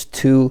comes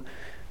to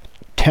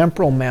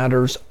temporal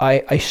matters,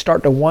 I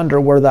start to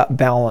wonder where that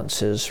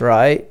balance is,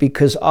 right?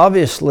 Because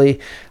obviously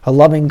a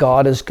loving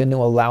God is going to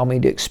allow me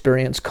to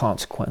experience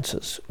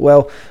consequences.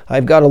 Well,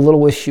 I've got a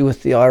little issue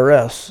with the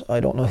IRS. I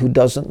don't know who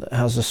doesn't, that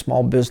has a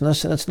small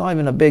business, and it's not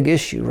even a big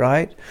issue,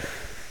 right?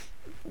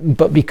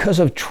 But because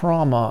of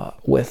trauma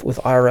with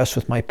IRS,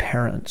 with my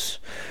parents,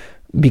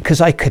 because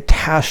I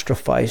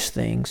catastrophize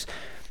things,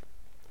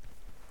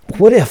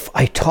 what if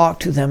I talk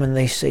to them and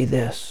they say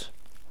this?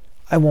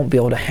 I won't be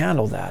able to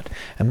handle that.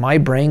 And my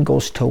brain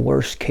goes to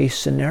worst case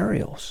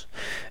scenarios.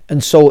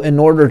 And so in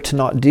order to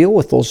not deal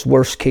with those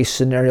worst case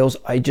scenarios,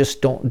 I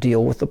just don't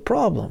deal with the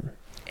problem.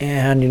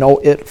 And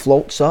it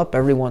floats up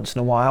every once in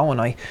a while and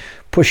I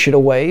push it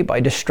away by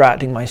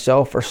distracting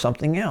myself or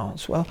something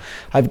else. Well,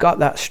 I've got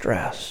that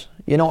stress.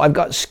 I've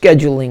got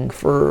scheduling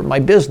for my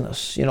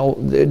business.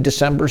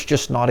 December's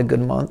just not a good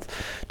month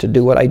to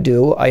do what I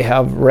do. I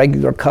have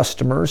regular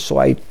customers, so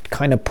I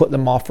kind of put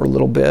them off for a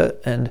little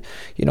bit and,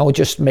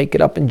 just make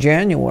it up in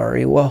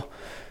January. Well,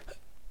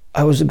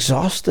 I was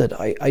exhausted.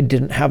 I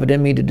didn't have it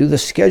in me to do the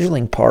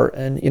scheduling part.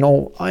 And,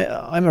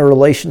 I'm a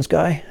relations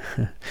guy.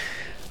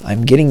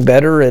 I'm getting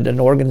better at an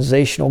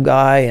organizational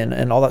guy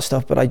and all that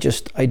stuff, but I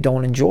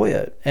don't enjoy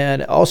it.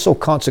 And also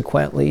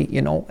consequently,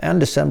 and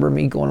December,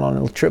 me going on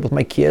a trip with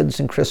my kids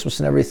and Christmas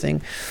and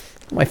everything,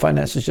 my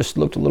finances just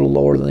looked a little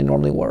lower than they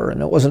normally were.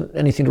 And it wasn't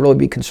anything to really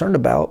be concerned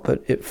about,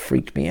 but it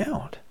freaked me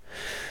out.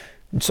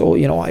 And so,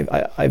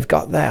 I've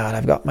got that.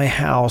 I've got my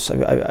house.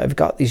 I've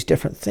got these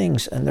different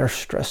things, and they're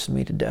stressing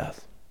me to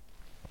death.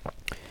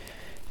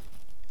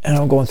 And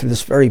I'm going through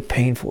this very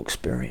painful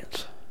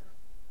experience.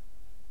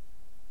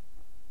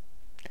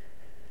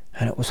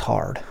 And it was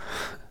hard.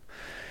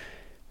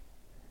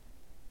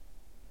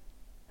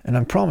 And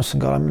I'm promising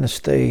God I'm going to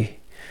stay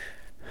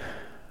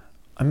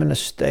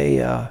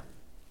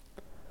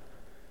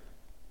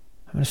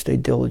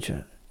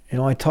diligent.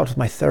 I talked with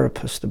my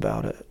therapist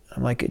about it.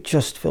 I'm like, it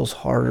just feels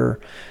harder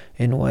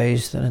in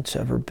ways than it's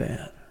ever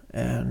been.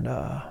 And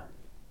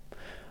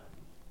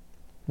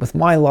with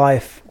my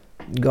life,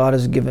 God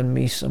has given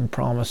me some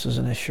promises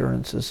and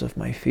assurances of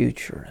my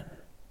future. And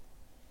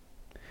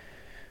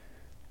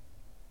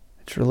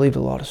it's relieved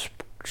a lot of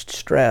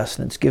stress,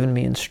 and it's given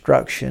me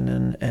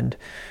instruction and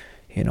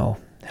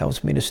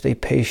helps me to stay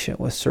patient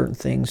with certain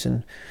things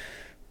and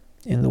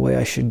in the way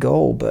I should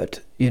go.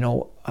 But,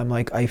 I'm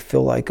like, I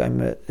feel like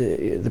I'm at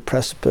the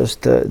precipice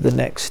to the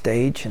next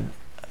stage.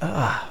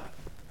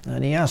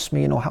 And he asked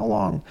me, how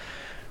long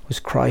was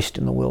Christ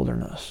in the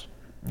wilderness?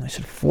 And I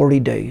said, 40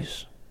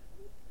 days.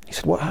 He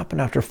said, what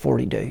happened after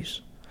 40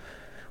 days?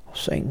 Well,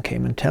 Satan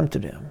came and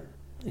tempted him.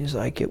 He's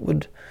like, it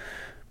would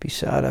be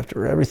sad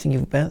after everything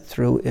you've been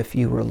through if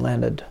you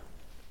relented.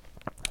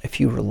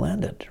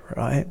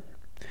 Right?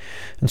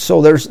 And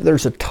so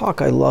there's a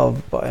talk I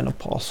love by an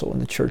apostle in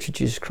the Church of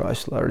Jesus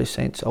Christ of Latter-day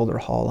Saints, Elder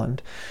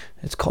Holland.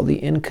 It's called The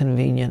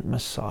Inconvenient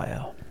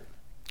Messiah.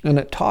 And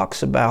it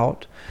talks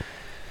about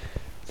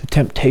the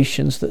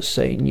temptations that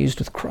Satan used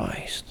with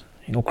Christ.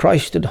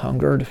 Christ had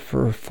hungered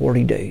for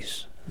 40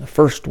 days. The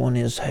first one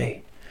is,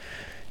 hey,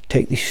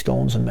 take these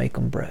stones and make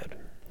them bread.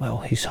 Well,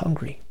 he's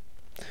hungry.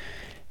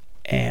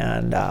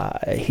 And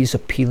he's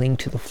appealing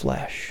to the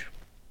flesh.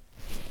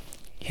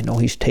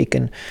 He's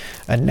taken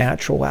a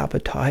natural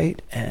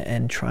appetite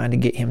and trying to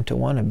get him to,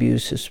 one,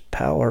 abuse his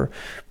power,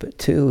 but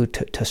two,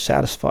 to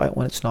satisfy it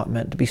when it's not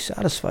meant to be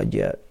satisfied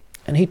yet.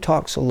 And he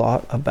talks a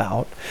lot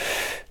about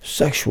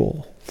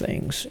sexual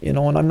things, and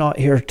I'm not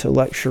here to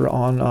lecture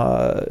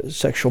on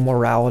sexual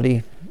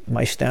morality.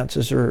 My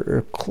stances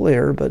are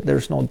clear, but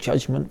there's no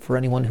judgment for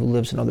anyone who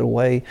lives another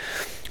way.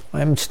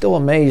 I'm still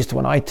amazed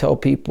when I tell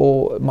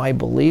people my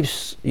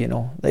beliefs,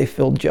 they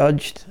feel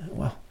judged.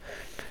 Well,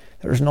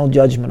 there's no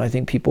judgment. I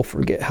think people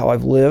forget how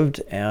I've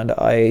lived, and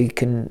I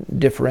can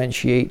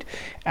differentiate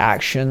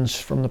actions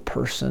from the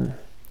person,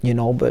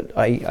 but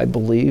I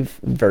believe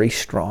very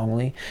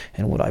strongly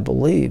in what I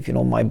believe.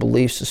 My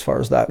beliefs as far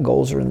as that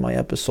goes are in my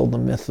episode, The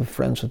Myth of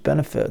Friends with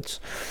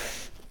Benefits.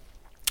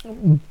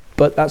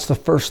 But that's the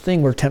first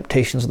thing, were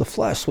temptations of the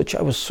flesh, which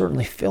I was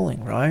certainly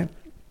feeling, right?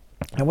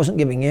 I wasn't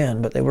giving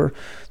in, but they were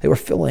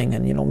filling,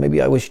 and maybe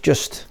I was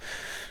just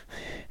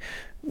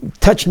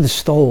touching the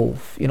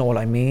stove, what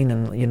I mean?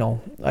 And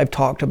I've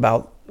talked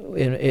about,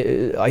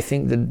 I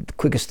think the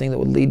quickest thing that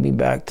would lead me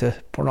back to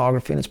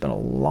pornography, and it's been a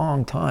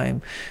long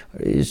time,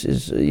 is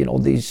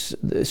these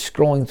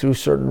scrolling through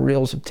certain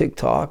reels of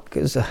TikTok,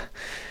 because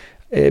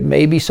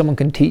maybe someone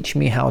can teach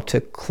me how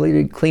to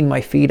clean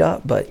my feet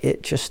up, but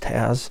it just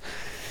has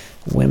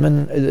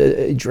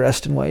women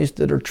dressed in ways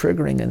that are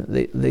triggering, and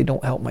they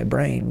don't help my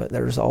brain. But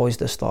there's always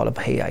this thought of,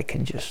 hey, I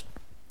can just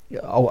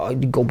I'll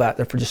go back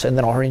there for just, and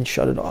then I'll hurry and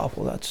shut it off.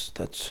 Well,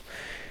 that's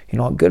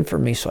not good for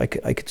me. So I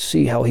could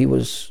see how he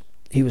was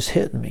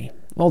hitting me.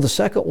 Well, the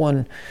second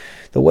one,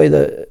 the way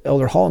that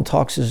Elder Holland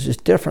talks is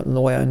different than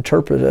the way I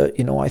interpret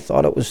it. I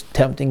thought it was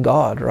tempting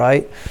God,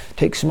 right?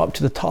 Takes him up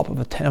to the top of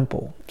a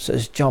temple,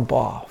 says, jump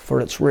off, for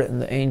it's written,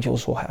 the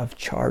angels will have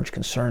charge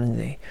concerning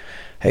thee.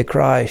 Hey,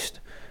 Christ,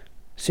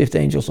 see if the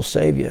angels will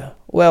save you.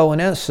 Well, in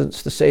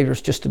essence, the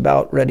Savior's just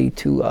about ready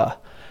to,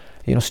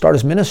 start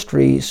his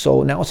ministry.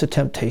 So now it's a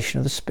temptation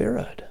of the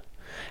Spirit.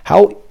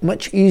 How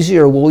much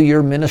easier will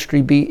your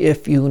ministry be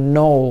if you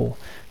know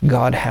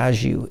God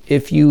has you?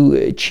 If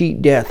you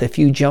cheat death, if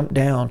you jump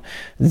down,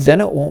 then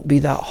it won't be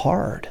that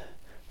hard.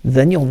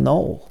 Then you'll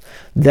know.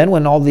 Then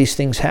when all these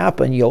things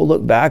happen, you'll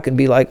look back and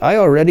be like, I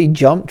already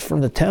jumped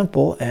from the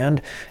temple and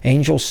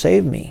angels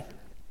saved me.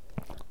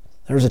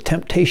 There's a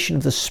temptation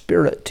of the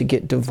Spirit to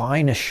get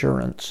divine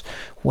assurance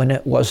when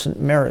it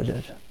wasn't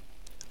merited.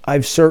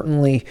 I've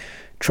certainly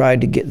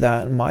tried to get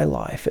that in my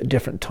life at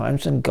different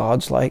times, and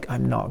God's like,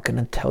 I'm not going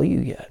to tell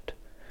you yet.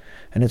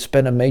 And it's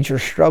been a major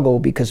struggle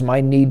because my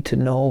need to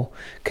know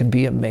can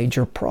be a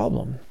major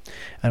problem.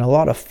 And a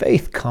lot of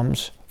faith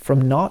comes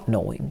from not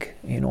knowing.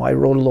 I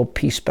wrote a little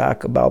piece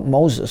back about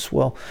Moses.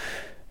 Well,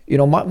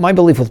 my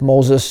belief with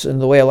Moses,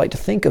 and the way I like to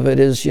think of it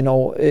is,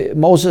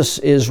 Moses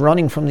is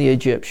running from the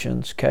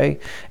Egyptians, okay?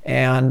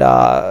 And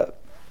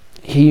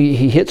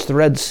he hits the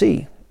Red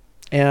Sea.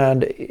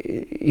 And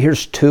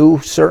here's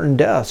two certain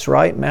deaths,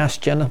 right? Mass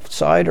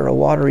genocide or a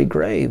watery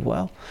grave.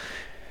 Well,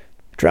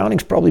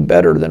 drowning's probably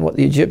better than what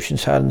the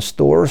Egyptians had in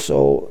store.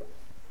 So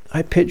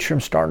I picture him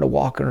starting to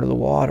walk under the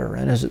water.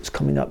 And as it's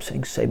coming up,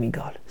 saying, save me,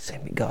 God,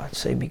 save me, God,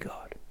 save me,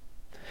 God.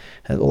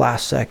 And at the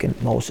last second,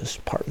 Moses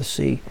part the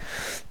sea.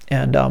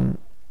 And,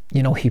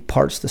 he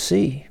parts the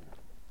sea.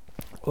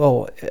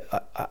 Well,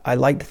 I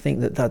like to think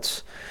that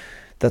that's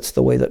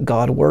the way that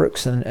God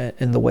works,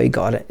 and the way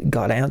God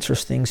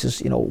answers things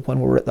is,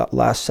 when we're at that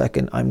last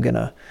second, I'm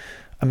gonna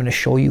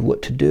show you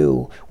what to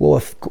do. Well,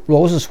 if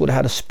Moses would have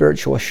had a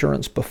spiritual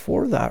assurance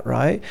before that,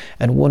 right,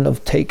 and wouldn't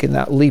have taken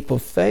that leap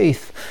of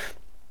faith,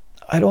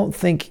 I don't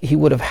think he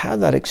would have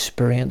had that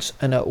experience,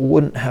 and it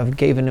wouldn't have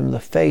given him the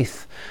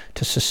faith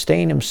to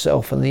sustain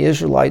himself and the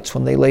Israelites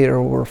when they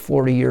later were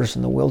 40 years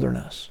in the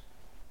wilderness.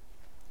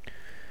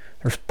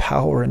 There's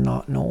power in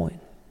not knowing.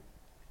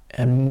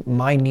 And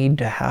my need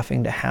to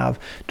having to have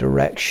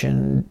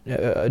direction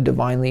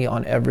divinely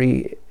on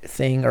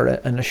everything, or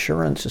an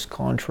assurance, is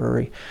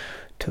contrary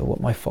to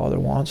what my Father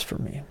wants for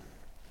me.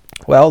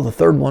 Well, the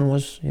third one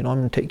was, I'm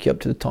going to take you up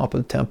to the top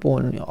of the temple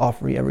and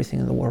offer you everything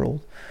in the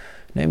world.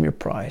 Name your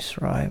price,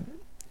 right?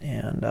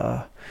 And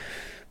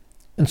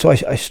so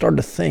I started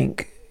to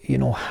think,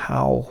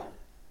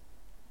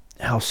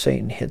 how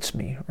Satan hits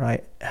me,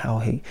 right? How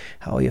he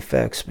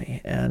affects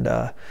me, and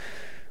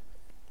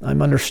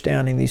I'm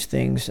understanding these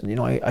things. And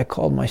I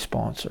called my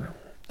sponsor.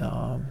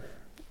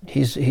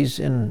 He's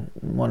in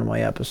one of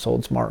my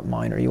episodes, Mark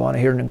Miner. You want to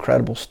hear an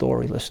incredible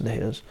story? Listen to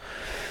his,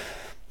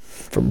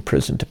 From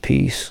Prison to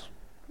Peace.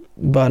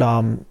 But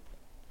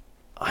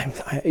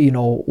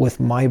with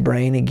my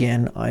brain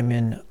again, I'm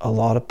in a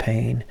lot of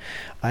pain.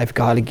 I've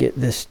got to get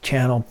this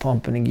channel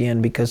pumping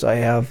again because I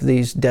have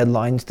these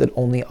deadlines that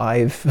only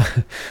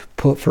I've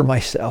put for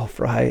myself,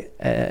 right?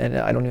 And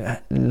I don't even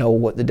know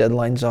what the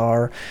deadlines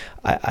are.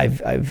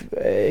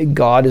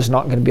 God is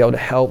not going to be able to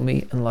help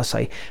me unless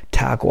I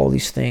tackle all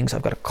these things.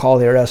 I've got to call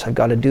the IRS. I've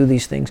got to do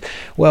these things.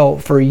 Well,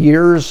 for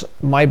years,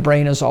 my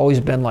brain has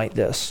always been like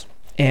this.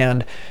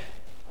 And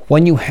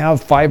when you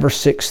have 5 or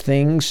 6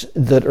 things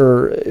that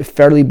are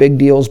fairly big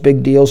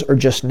deals, or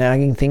just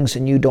nagging things,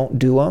 and you don't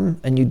do them,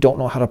 and you don't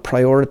know how to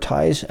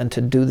prioritize and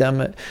to do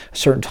them at a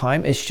certain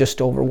time, it's just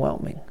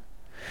overwhelming.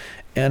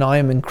 And I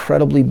am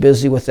incredibly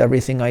busy with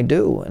everything I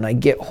do. And I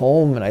get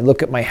home and I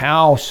look at my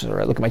house,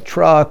 or I look at my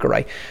truck, or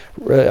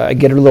I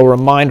get a little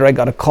reminder I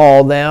got to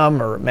call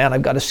them, or man,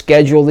 I've got to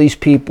schedule these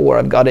people, or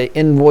I've got to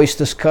invoice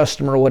this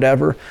customer, or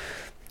whatever.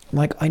 I'm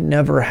like, I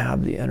never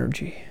have the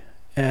energy.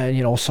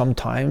 And,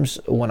 sometimes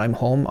when I'm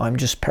home, I'm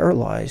just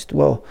paralyzed.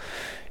 Well,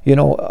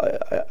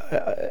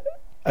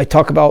 I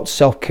talk about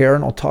self-care,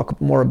 and I'll talk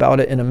more about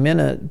it in a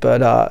minute,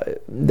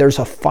 but there's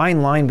a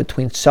fine line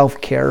between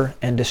self-care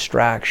and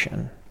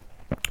distraction.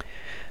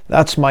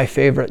 That's my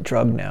favorite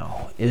drug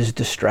now, is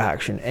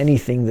distraction,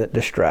 anything that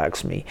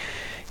distracts me.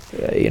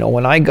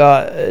 When I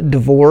got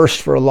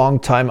divorced for a long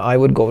time, I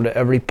would go to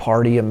every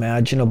party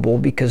imaginable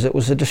because it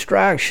was a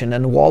distraction.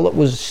 And while it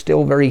was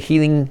still very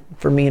healing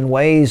for me in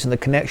ways, and the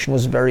connection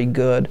was very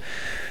good,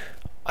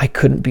 I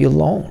couldn't be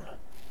alone.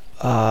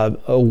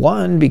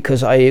 One,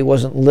 because I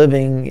wasn't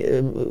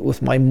living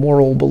with my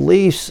moral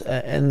beliefs,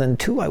 and then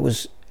 2, I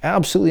was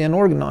absolutely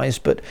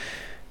unorganized, but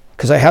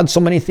because I had so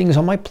many things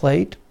on my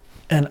plate,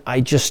 and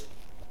I just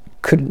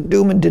couldn't do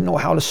them and didn't know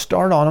how to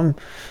start on them,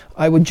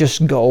 I would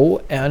just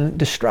go and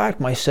distract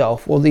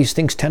myself. Well, these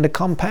things tend to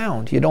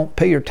compound. You don't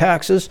pay your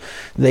taxes,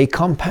 they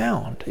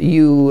compound.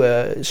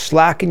 You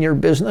slack in your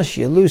business,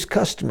 you lose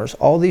customers.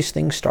 All these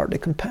things start to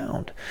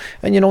compound.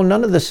 And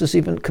none of this is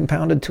even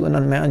compounded to an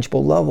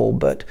unmanageable level,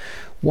 but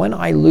when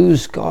I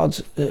lose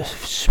God's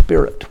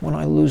Spirit, when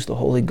I lose the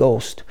Holy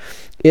Ghost,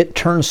 It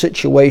turns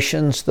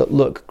situations that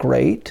look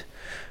great,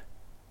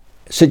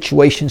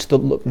 situations that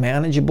look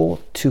manageable,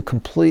 to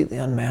completely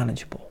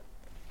unmanageable.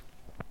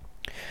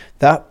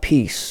 That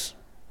peace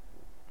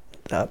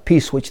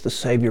which the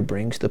Savior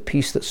brings, the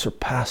peace that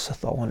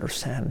surpasseth all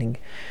understanding,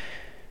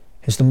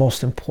 is the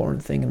most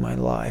important thing in my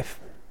life.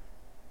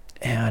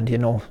 And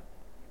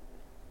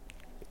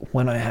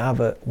when I have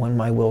it, when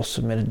my will's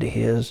submitted to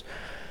His,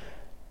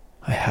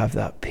 I have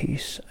that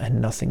peace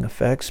and nothing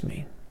affects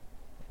me.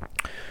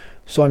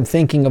 So I'm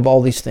thinking of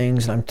all these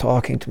things, and I'm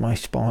talking to my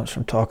sponsor,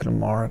 I'm talking to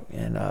Mark,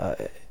 and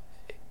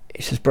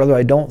he says, brother,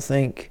 I don't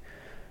think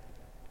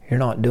you're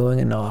not doing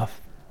enough.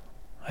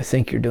 I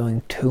think you're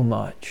doing too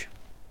much.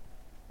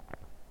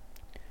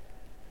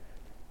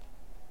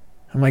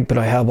 I'm like, but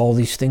I have all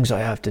these things I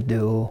have to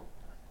do,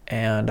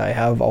 and I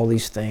have all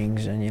these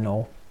things, and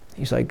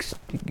he's like,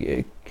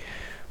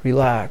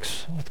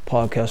 relax with the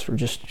podcast for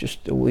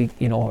just a week,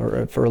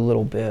 or for a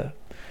little bit.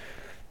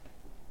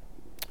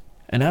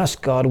 And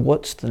ask God,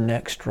 what's the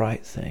next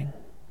right thing?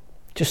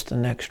 Just the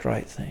next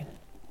right thing.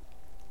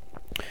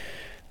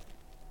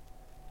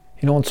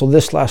 And so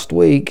this last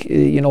week,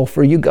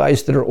 for you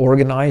guys that are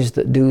organized,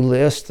 that do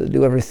lists, that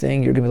do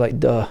everything, you're going to be like,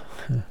 duh.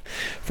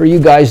 For you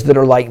guys that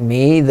are like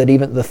me, that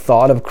even the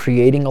thought of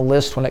creating a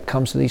list when it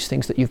comes to these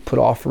things that you've put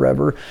off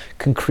forever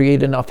can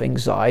create enough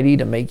anxiety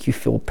to make you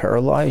feel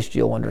paralyzed,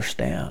 you'll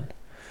understand.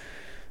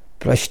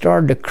 But I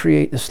started to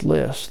create this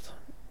list.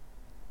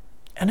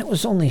 And it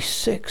was only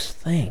 6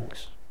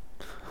 things.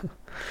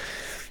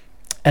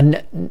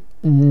 And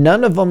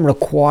none of them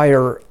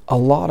require a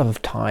lot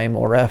of time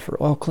or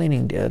effort. Well,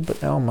 cleaning did,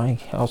 but now my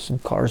house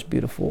and car is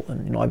beautiful.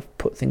 And, I've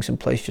put things in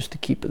place just to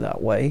keep it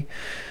that way.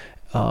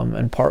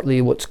 And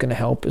partly what's going to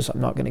help is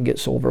I'm not going to get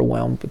so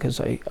overwhelmed, because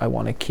I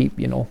want to keep,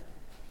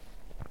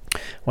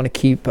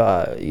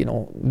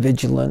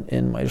 vigilant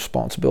in my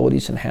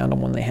responsibilities and handle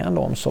them when they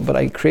handle them. But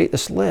I create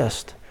this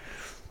list.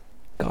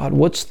 God,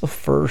 what's the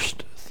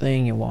first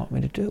thing you want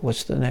me to do?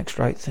 What's the next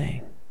right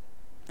thing?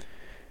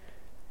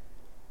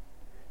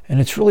 And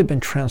it's really been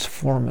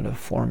transformative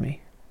for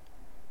me.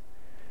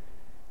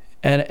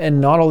 And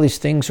not all these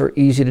things are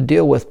easy to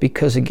deal with,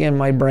 because again,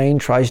 my brain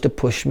tries to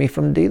push me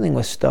from dealing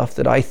with stuff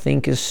that I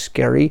think is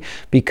scary,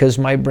 because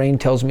my brain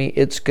tells me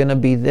it's going to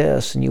be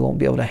this and you won't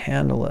be able to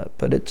handle it.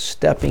 But it's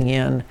stepping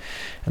in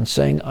and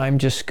saying, I'm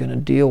just going to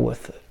deal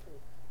with it.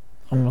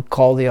 I'm going to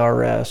call the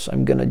RS.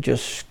 I'm going to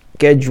just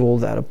schedule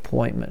that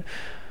appointment.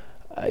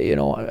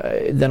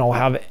 Then I'll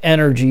have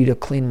energy to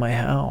clean my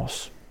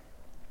house.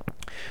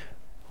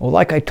 Well,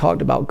 like I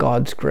talked about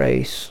God's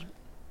grace,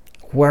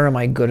 where am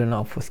I good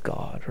enough with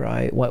God,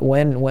 right?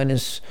 When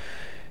is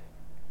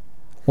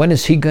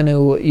He going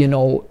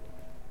to,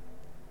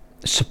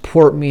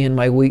 support me in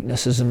my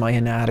weaknesses and my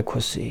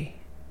inadequacy?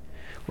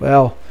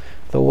 Well,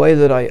 the way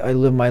that I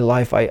live my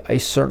life, I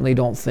certainly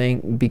don't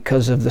think,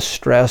 because of the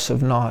stress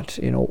of not,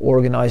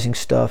 organizing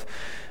stuff,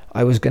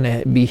 I was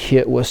going to be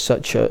hit with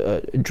such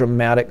a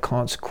dramatic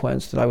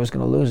consequence that I was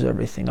going to lose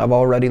everything. I've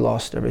already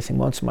lost everything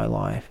once in my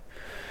life.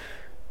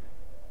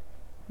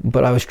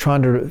 But I was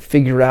trying to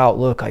figure out,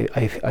 look,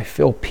 I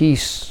feel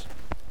peace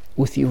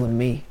with you and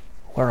me,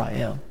 where I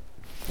am,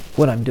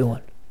 what I'm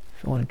doing.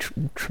 I want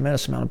a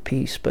tremendous amount of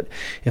peace. But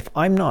if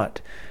I'm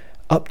not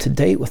up to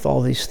date with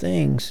all these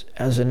things,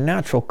 as a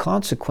natural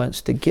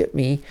consequence to get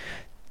in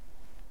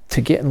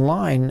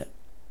line,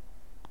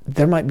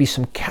 there might be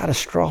some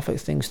catastrophic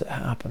things that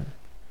happen.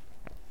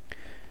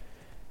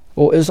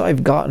 Well, as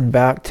I've gotten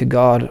back to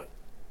God,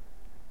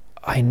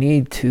 I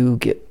need to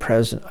get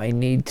present. I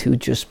need to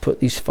just put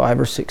these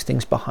 5 or 6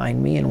 things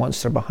behind me. And once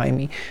they're behind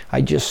me,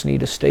 I just need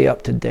to stay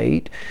up to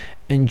date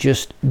and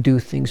just do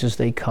things as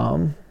they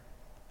come.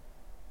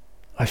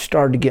 I've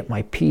started to get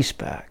my peace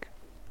back.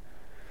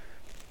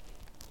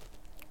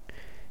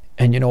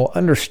 And,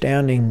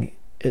 understanding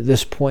at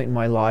this point in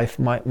my life,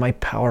 my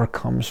power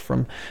comes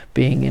from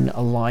being in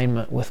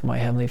alignment with my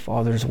Heavenly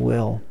Father's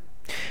will.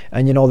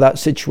 And, that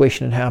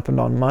situation had happened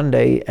on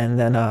Monday, and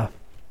then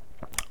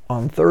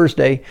on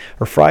Thursday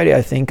or Friday,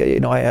 I think,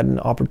 I had an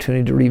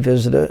opportunity to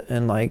revisit it,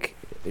 and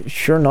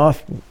sure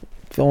enough,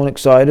 feeling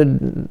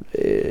excited,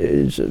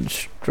 as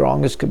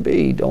strong as could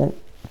be. Don't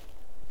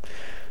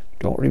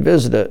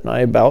revisit it. And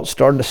I about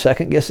started to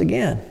second guess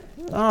again.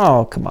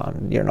 Oh, come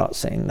on, you're not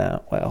saying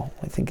that. Well,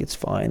 I think it's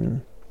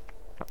fine.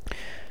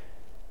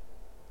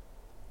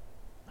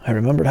 I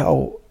remembered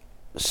how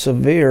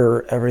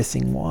severe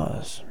everything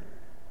was.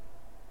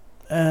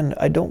 And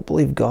I don't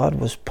believe God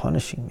was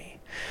punishing me.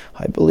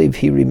 I believe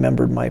He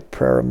remembered my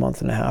prayer a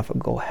month and a half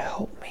ago.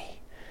 Help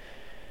me.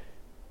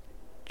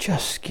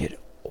 Just get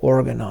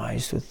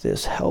organized with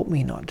this. Help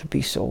me not to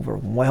be so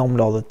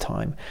overwhelmed all the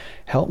time.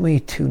 Help me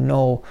to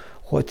know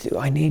what to do.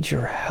 I need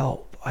your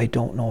help. I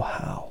don't know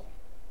how.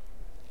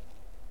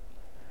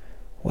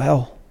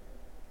 Well,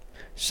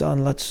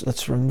 son,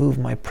 let's remove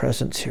my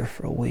presence here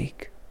for a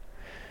week.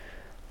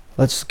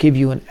 Let's give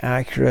you an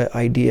accurate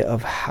idea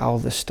of how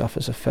this stuff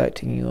is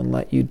affecting you, and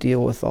let you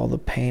deal with all the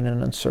pain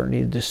and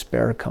uncertainty and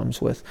despair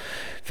comes with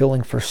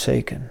feeling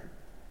forsaken.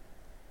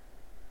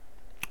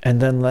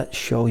 And then let's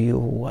show you a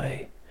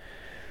way.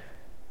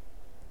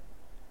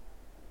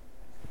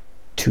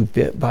 to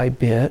bit by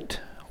bit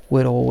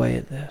whittle away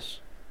at this.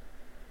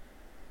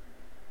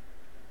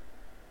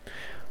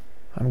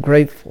 I'm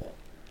grateful.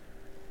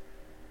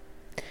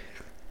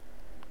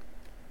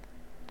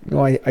 You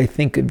know, I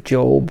think of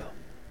Job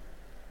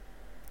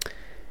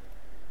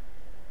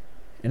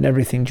and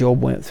everything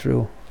Job went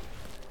through.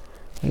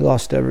 He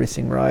lost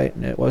everything, right?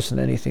 And it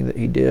wasn't anything that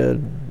he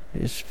did.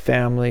 His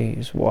family,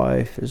 his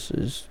wife,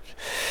 his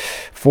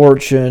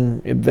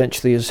fortune,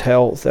 eventually his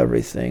health,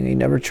 everything. He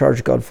never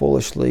charged God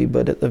foolishly,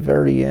 but at the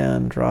very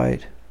end,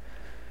 right?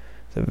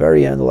 The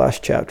very end, the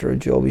last chapter of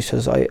Job, he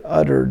says, I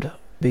uttered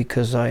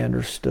because I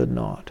understood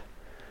not.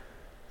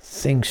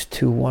 Things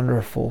too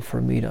wonderful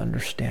for me to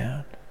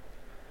understand,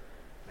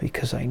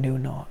 because I knew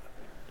not.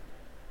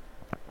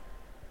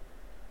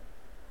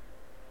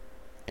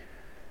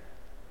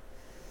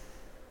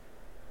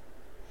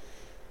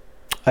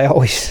 I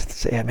always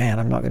say, man,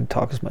 I'm not going to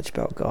talk as much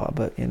about God,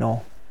 but you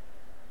know,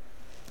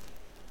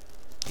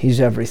 He's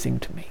everything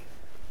to me.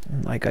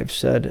 And like I've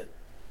said,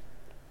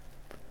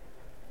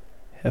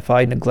 if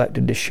I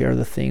neglected to share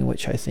the thing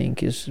which I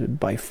think is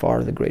by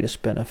far the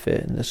greatest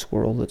benefit in this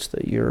world, it's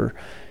that you're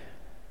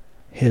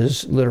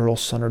His literal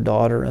son or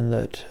daughter, and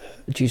that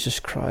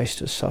Jesus Christ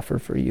has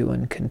suffered for you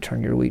and can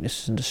turn your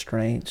weaknesses into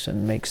strengths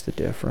and makes the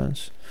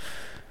difference,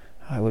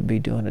 I would be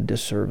doing a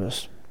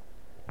disservice.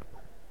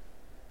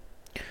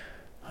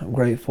 I'm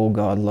grateful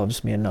God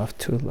loves me enough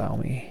to allow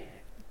me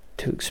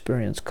to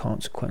experience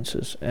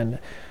consequences and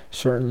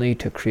certainly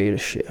to create a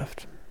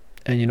shift.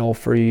 And you know,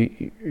 for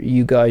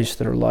you guys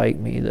that are like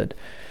me, that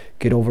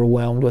get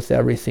overwhelmed with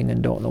everything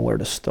and don't know where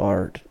to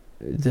start,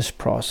 this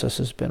process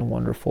has been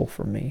wonderful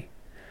for me.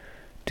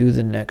 Do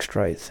the next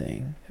right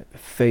thing.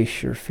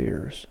 Face your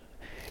fears.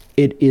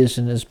 It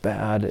isn't as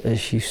bad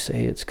as you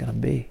say it's going to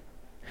be.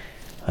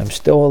 I'm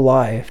still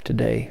alive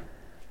today,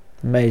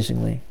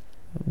 amazingly.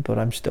 But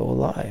I'm still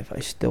alive.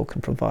 I still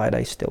can provide.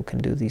 I still can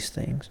do these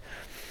things.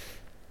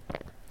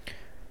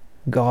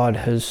 God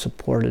has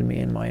supported me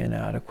in my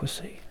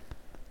inadequacy.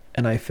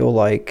 And I feel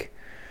like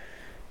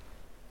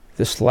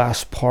this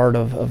last part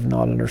of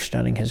not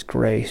understanding His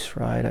grace,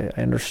 right? I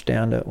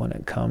understand it when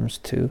it comes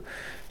to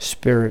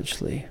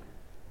spiritually.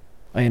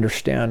 I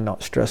understand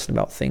not stressing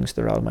about things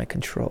that are out of my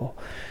control,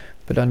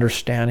 but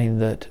understanding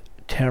that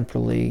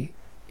temporally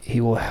He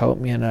will help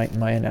me in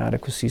my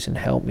inadequacies and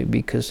help me,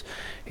 because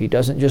He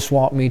doesn't just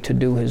want me to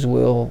do His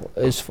will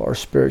as far as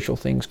spiritual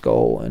things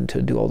go and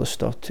to do all this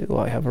stuff too.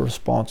 I have a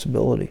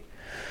responsibility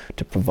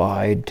to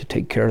provide, to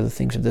take care of the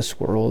things of this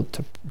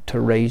world, to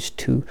raise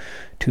two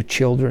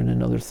children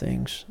and other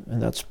things.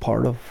 And that's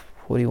part of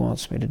what He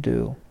wants me to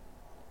do.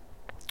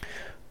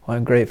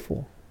 I'm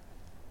grateful.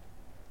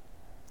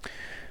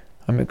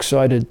 I'm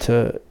excited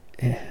to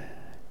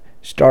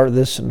start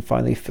this and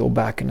finally feel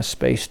back in a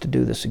space to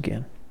do this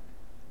again.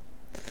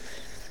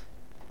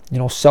 You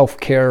know,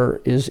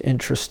 self-care is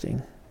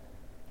interesting.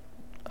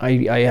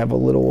 I have a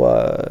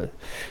little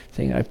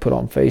thing I put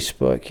on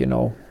Facebook, you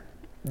know.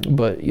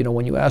 But, you know,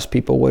 when you ask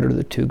people what are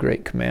the two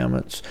great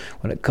commandments,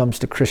 when it comes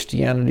to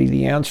Christianity,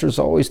 the answer is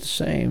always the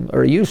same,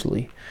 or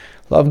usually,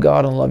 love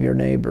God and love your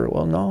neighbor.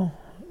 Well, no,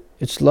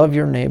 it's love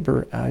your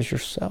neighbor as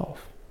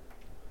yourself.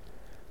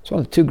 It's one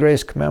of the two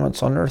greatest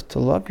commandments on earth, to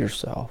love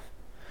yourself.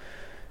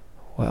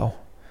 Well,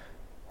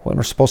 when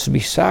we're supposed to be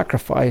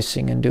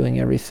sacrificing and doing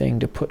everything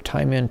to put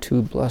time in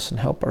to bless and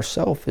help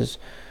ourselves, is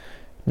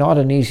not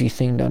an easy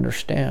thing to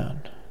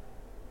understand.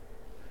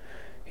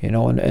 You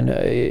know, and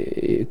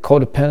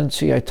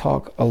codependency, I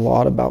talk a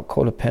lot about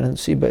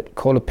codependency, but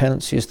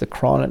codependency is the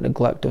chronic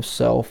neglect of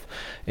self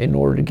in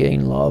order to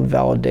gain love,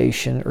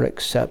 validation, or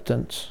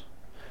acceptance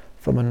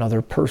from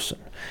another person.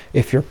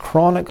 If you're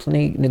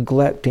chronically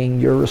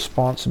neglecting your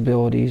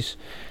responsibilities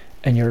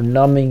and you're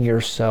numbing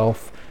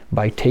yourself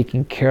by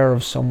taking care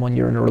of someone,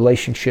 you're in a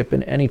relationship,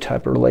 in any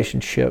type of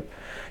relationship,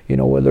 you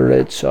know, whether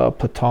it's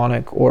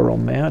platonic or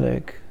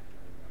romantic,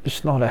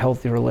 it's not a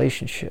healthy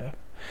relationship.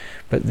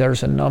 But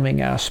there's a numbing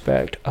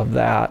aspect of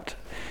that.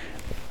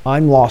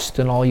 I'm lost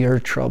in all your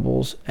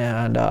troubles,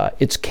 and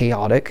it's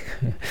chaotic,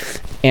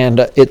 and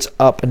it's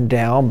up and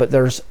down, but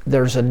there's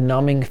a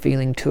numbing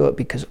feeling to it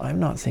because I'm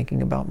not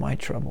thinking about my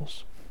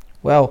troubles.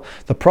 Well,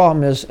 the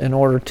problem is, in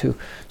order to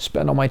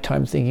spend all my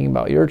time thinking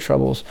about your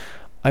troubles,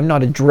 I'm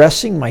not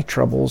addressing my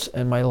troubles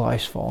and my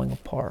life's falling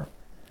apart.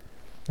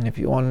 And if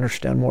you want to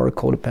understand more of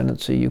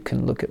codependency, you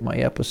can look at my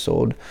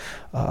episode,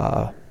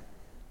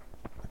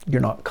 You're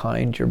Not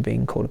Kind, You're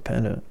Being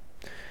Codependent.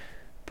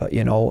 But,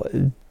 you know,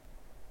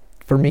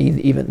 for me,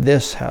 even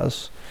this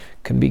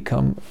can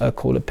become a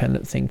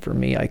codependent thing for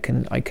me. I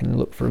can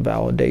look for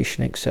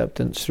validation,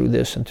 acceptance through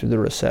this and through the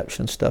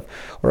reception stuff,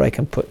 or I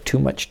can put too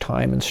much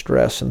time and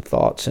stress and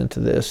thoughts into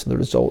this and the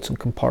results and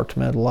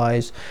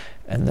compartmentalize,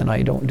 and then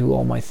I don't do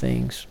all my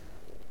things.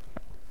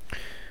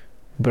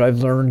 But I've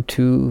learned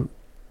to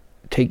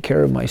take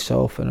care of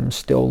myself, and I'm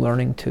still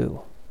learning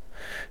to.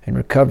 In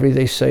recovery,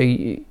 they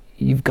say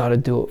you've got to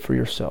do it for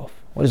yourself.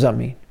 What does that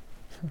mean?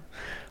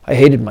 I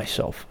hated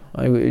myself.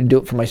 I would do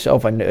it for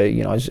myself. I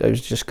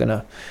was just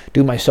gonna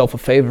do myself a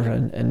favor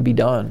and be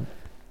done.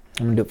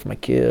 I'm gonna do it for my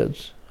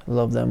kids. I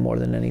love them more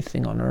than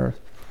anything on earth.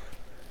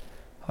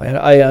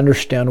 I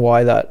understand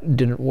why that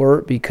didn't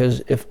work,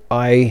 because if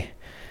I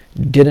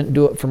didn't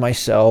do it for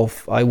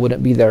myself, I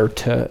wouldn't be there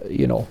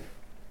to,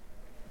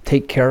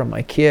 take care of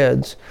my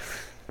kids.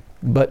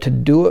 But to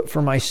do it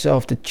for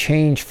myself, to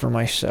change for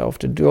myself,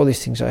 to do all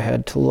these things, I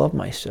had to love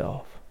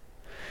myself.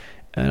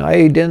 And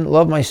I didn't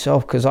love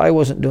myself because I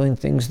wasn't doing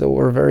things that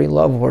were very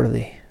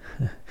love-worthy.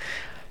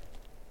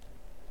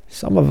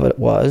 Some of it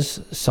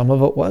was, some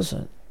of it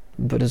wasn't.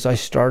 But as I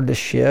started to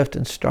shift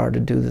and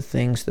started to do the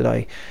things that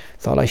I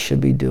thought I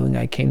should be doing,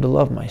 I came to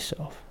love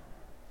myself.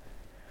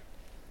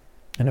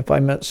 And if I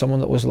met someone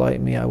that was like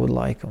me, I would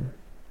like them.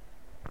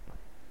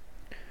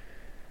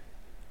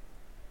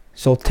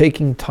 So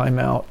taking time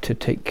out to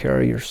take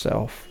care of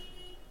yourself,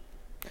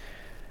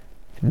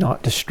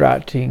 not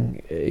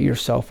distracting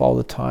yourself all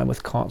the time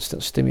with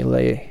constant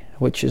stimuli,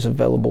 which is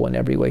available in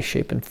every way,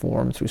 shape, and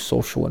form, through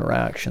social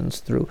interactions,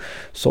 through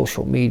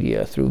social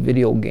media, through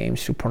video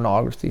games, through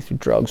pornography, through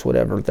drugs,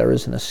 whatever. There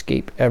is an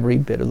escape every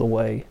bit of the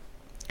way.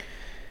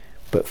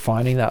 But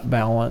finding that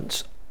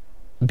balance,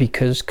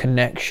 because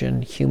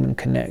connection, human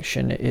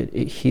connection,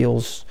 it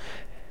heals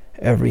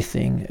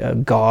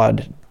everything.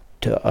 God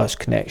to us,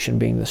 connection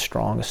being the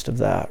strongest of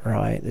that,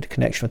 right? The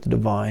connection with the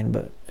divine,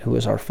 but who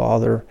is our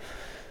Father,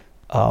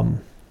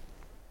 it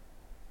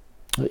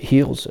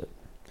heals it.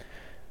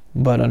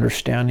 But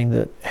understanding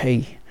that,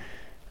 hey,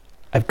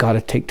 I've got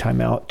to take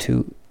time out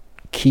to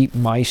keep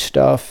my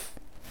stuff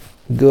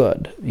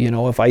good.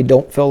 If I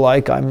don't feel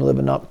like I'm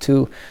living up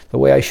to the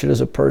way I should as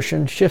a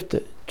person, shift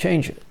it,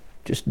 change it,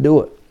 just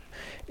do it.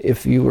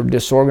 If you were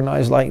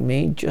disorganized like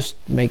me, just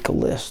make a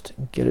list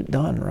and get it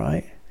done,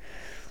 right?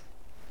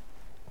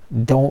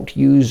 Don't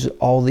use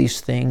all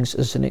these things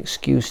as an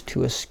excuse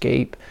to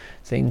escape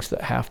things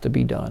that have to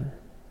be done.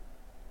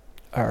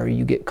 Or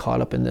you get caught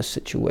up in this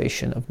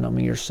situation of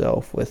numbing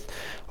yourself with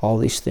all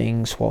these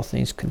things while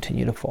things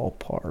continue to fall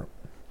apart.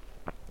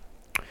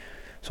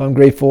 So I'm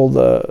grateful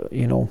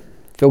to,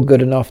 feel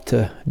good enough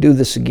to do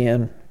this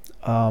again.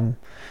 I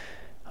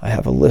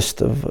have a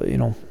list of,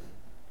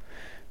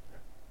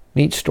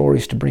 neat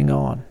stories to bring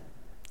on.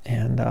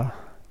 And,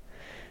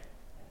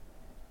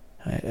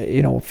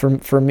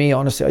 for me,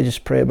 honestly, I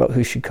just pray about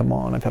who should come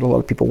on. I've had a lot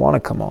of people want to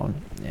come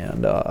on.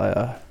 And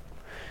I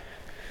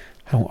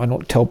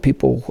don't tell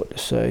people what to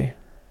say.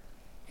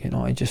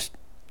 I just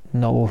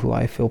know who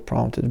I feel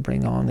prompted to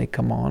bring on. They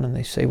come on and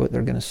they say what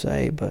they're going to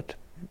say, but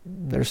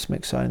there's some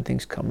exciting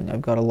things coming.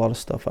 I've got a lot of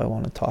stuff I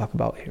want to talk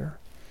about here.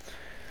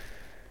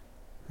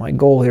 My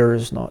goal here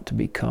is not to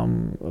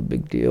become a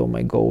big deal.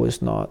 My goal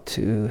is not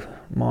to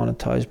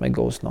monetize. My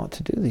goal is not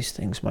to do these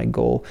things. My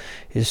goal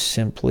is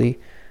simply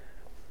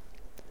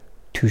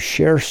to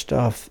share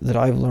stuff that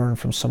I've learned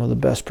from some of the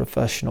best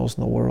professionals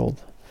in the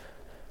world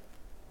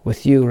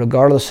with you,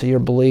 regardless of your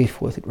belief,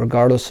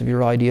 regardless of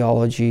your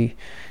ideology,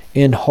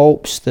 in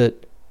hopes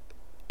that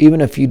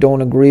even if you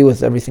don't agree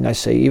with everything I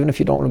say, even if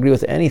you don't agree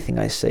with anything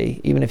I say,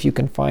 even if you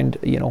can find,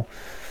 even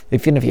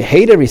if you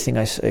hate everything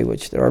I say,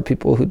 which there are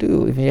people who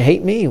do, even if you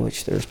hate me,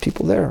 which there's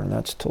people there, and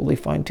that's totally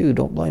fine too,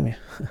 don't blame me.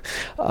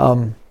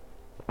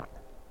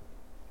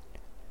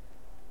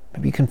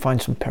 Maybe you can find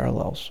some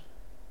parallels.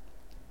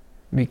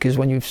 Because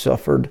when you've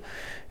suffered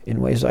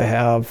in ways I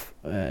have,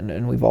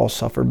 and we've all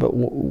suffered, but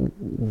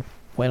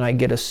when I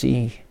get to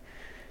see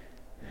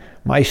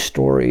my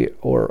story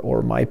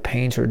or my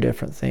pains or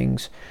different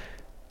things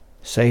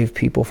save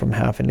people from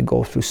having to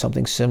go through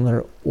something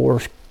similar,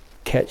 or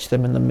catch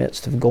them in the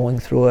midst of going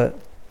through it,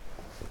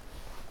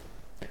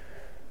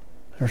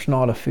 there's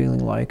not a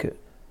feeling like it.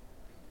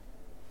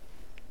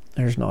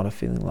 There's not a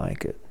feeling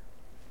like it.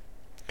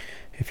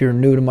 If you're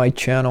new to my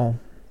channel,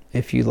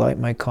 if you like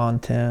my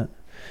content,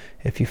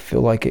 if you feel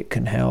like it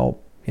can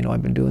help,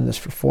 I've been doing this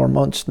for 4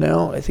 months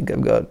now. I think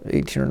I've got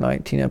 18 or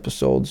 19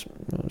 episodes,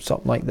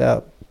 something like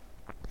that.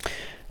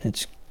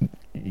 It's,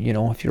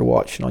 if you're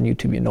watching on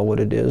YouTube, you know what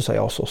it is. I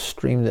also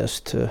stream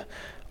this to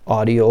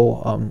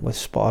audio with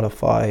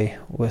Spotify,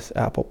 with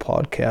Apple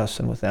Podcasts,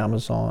 and with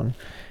Amazon.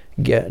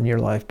 Getting Your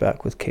Life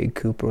Back with Cade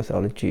Cooper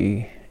without a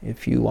G.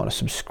 If you want to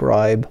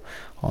subscribe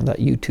on that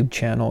YouTube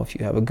channel, if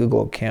you have a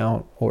Google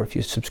account, or if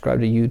you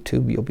subscribe to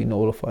YouTube, you'll be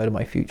notified of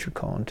my future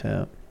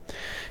content.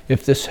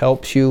 If this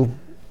helps you,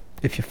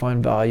 if you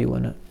find value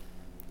in it,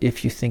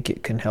 if you think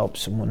it can help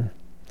someone,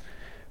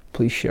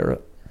 please share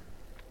it.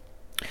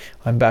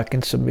 I'm back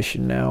in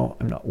submission now.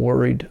 I'm not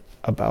worried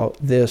about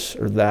this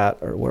or that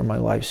or where my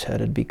life's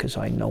headed, because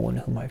I know in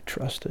whom I've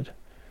trusted.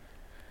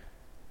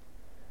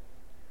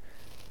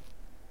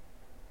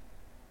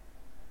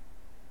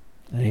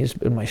 And He's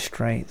been my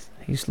strength.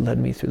 He's led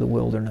me through the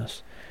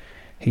wilderness.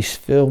 He's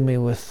filled me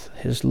with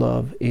His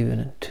love,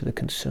 even to the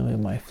consuming of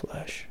my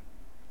flesh.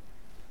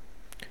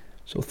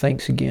 So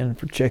thanks again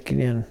for checking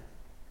in.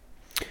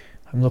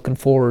 I'm looking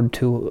forward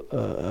to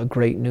a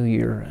great new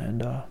year,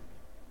 and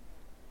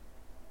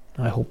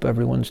I hope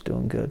everyone's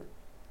doing good.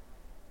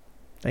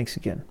 Thanks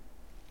again.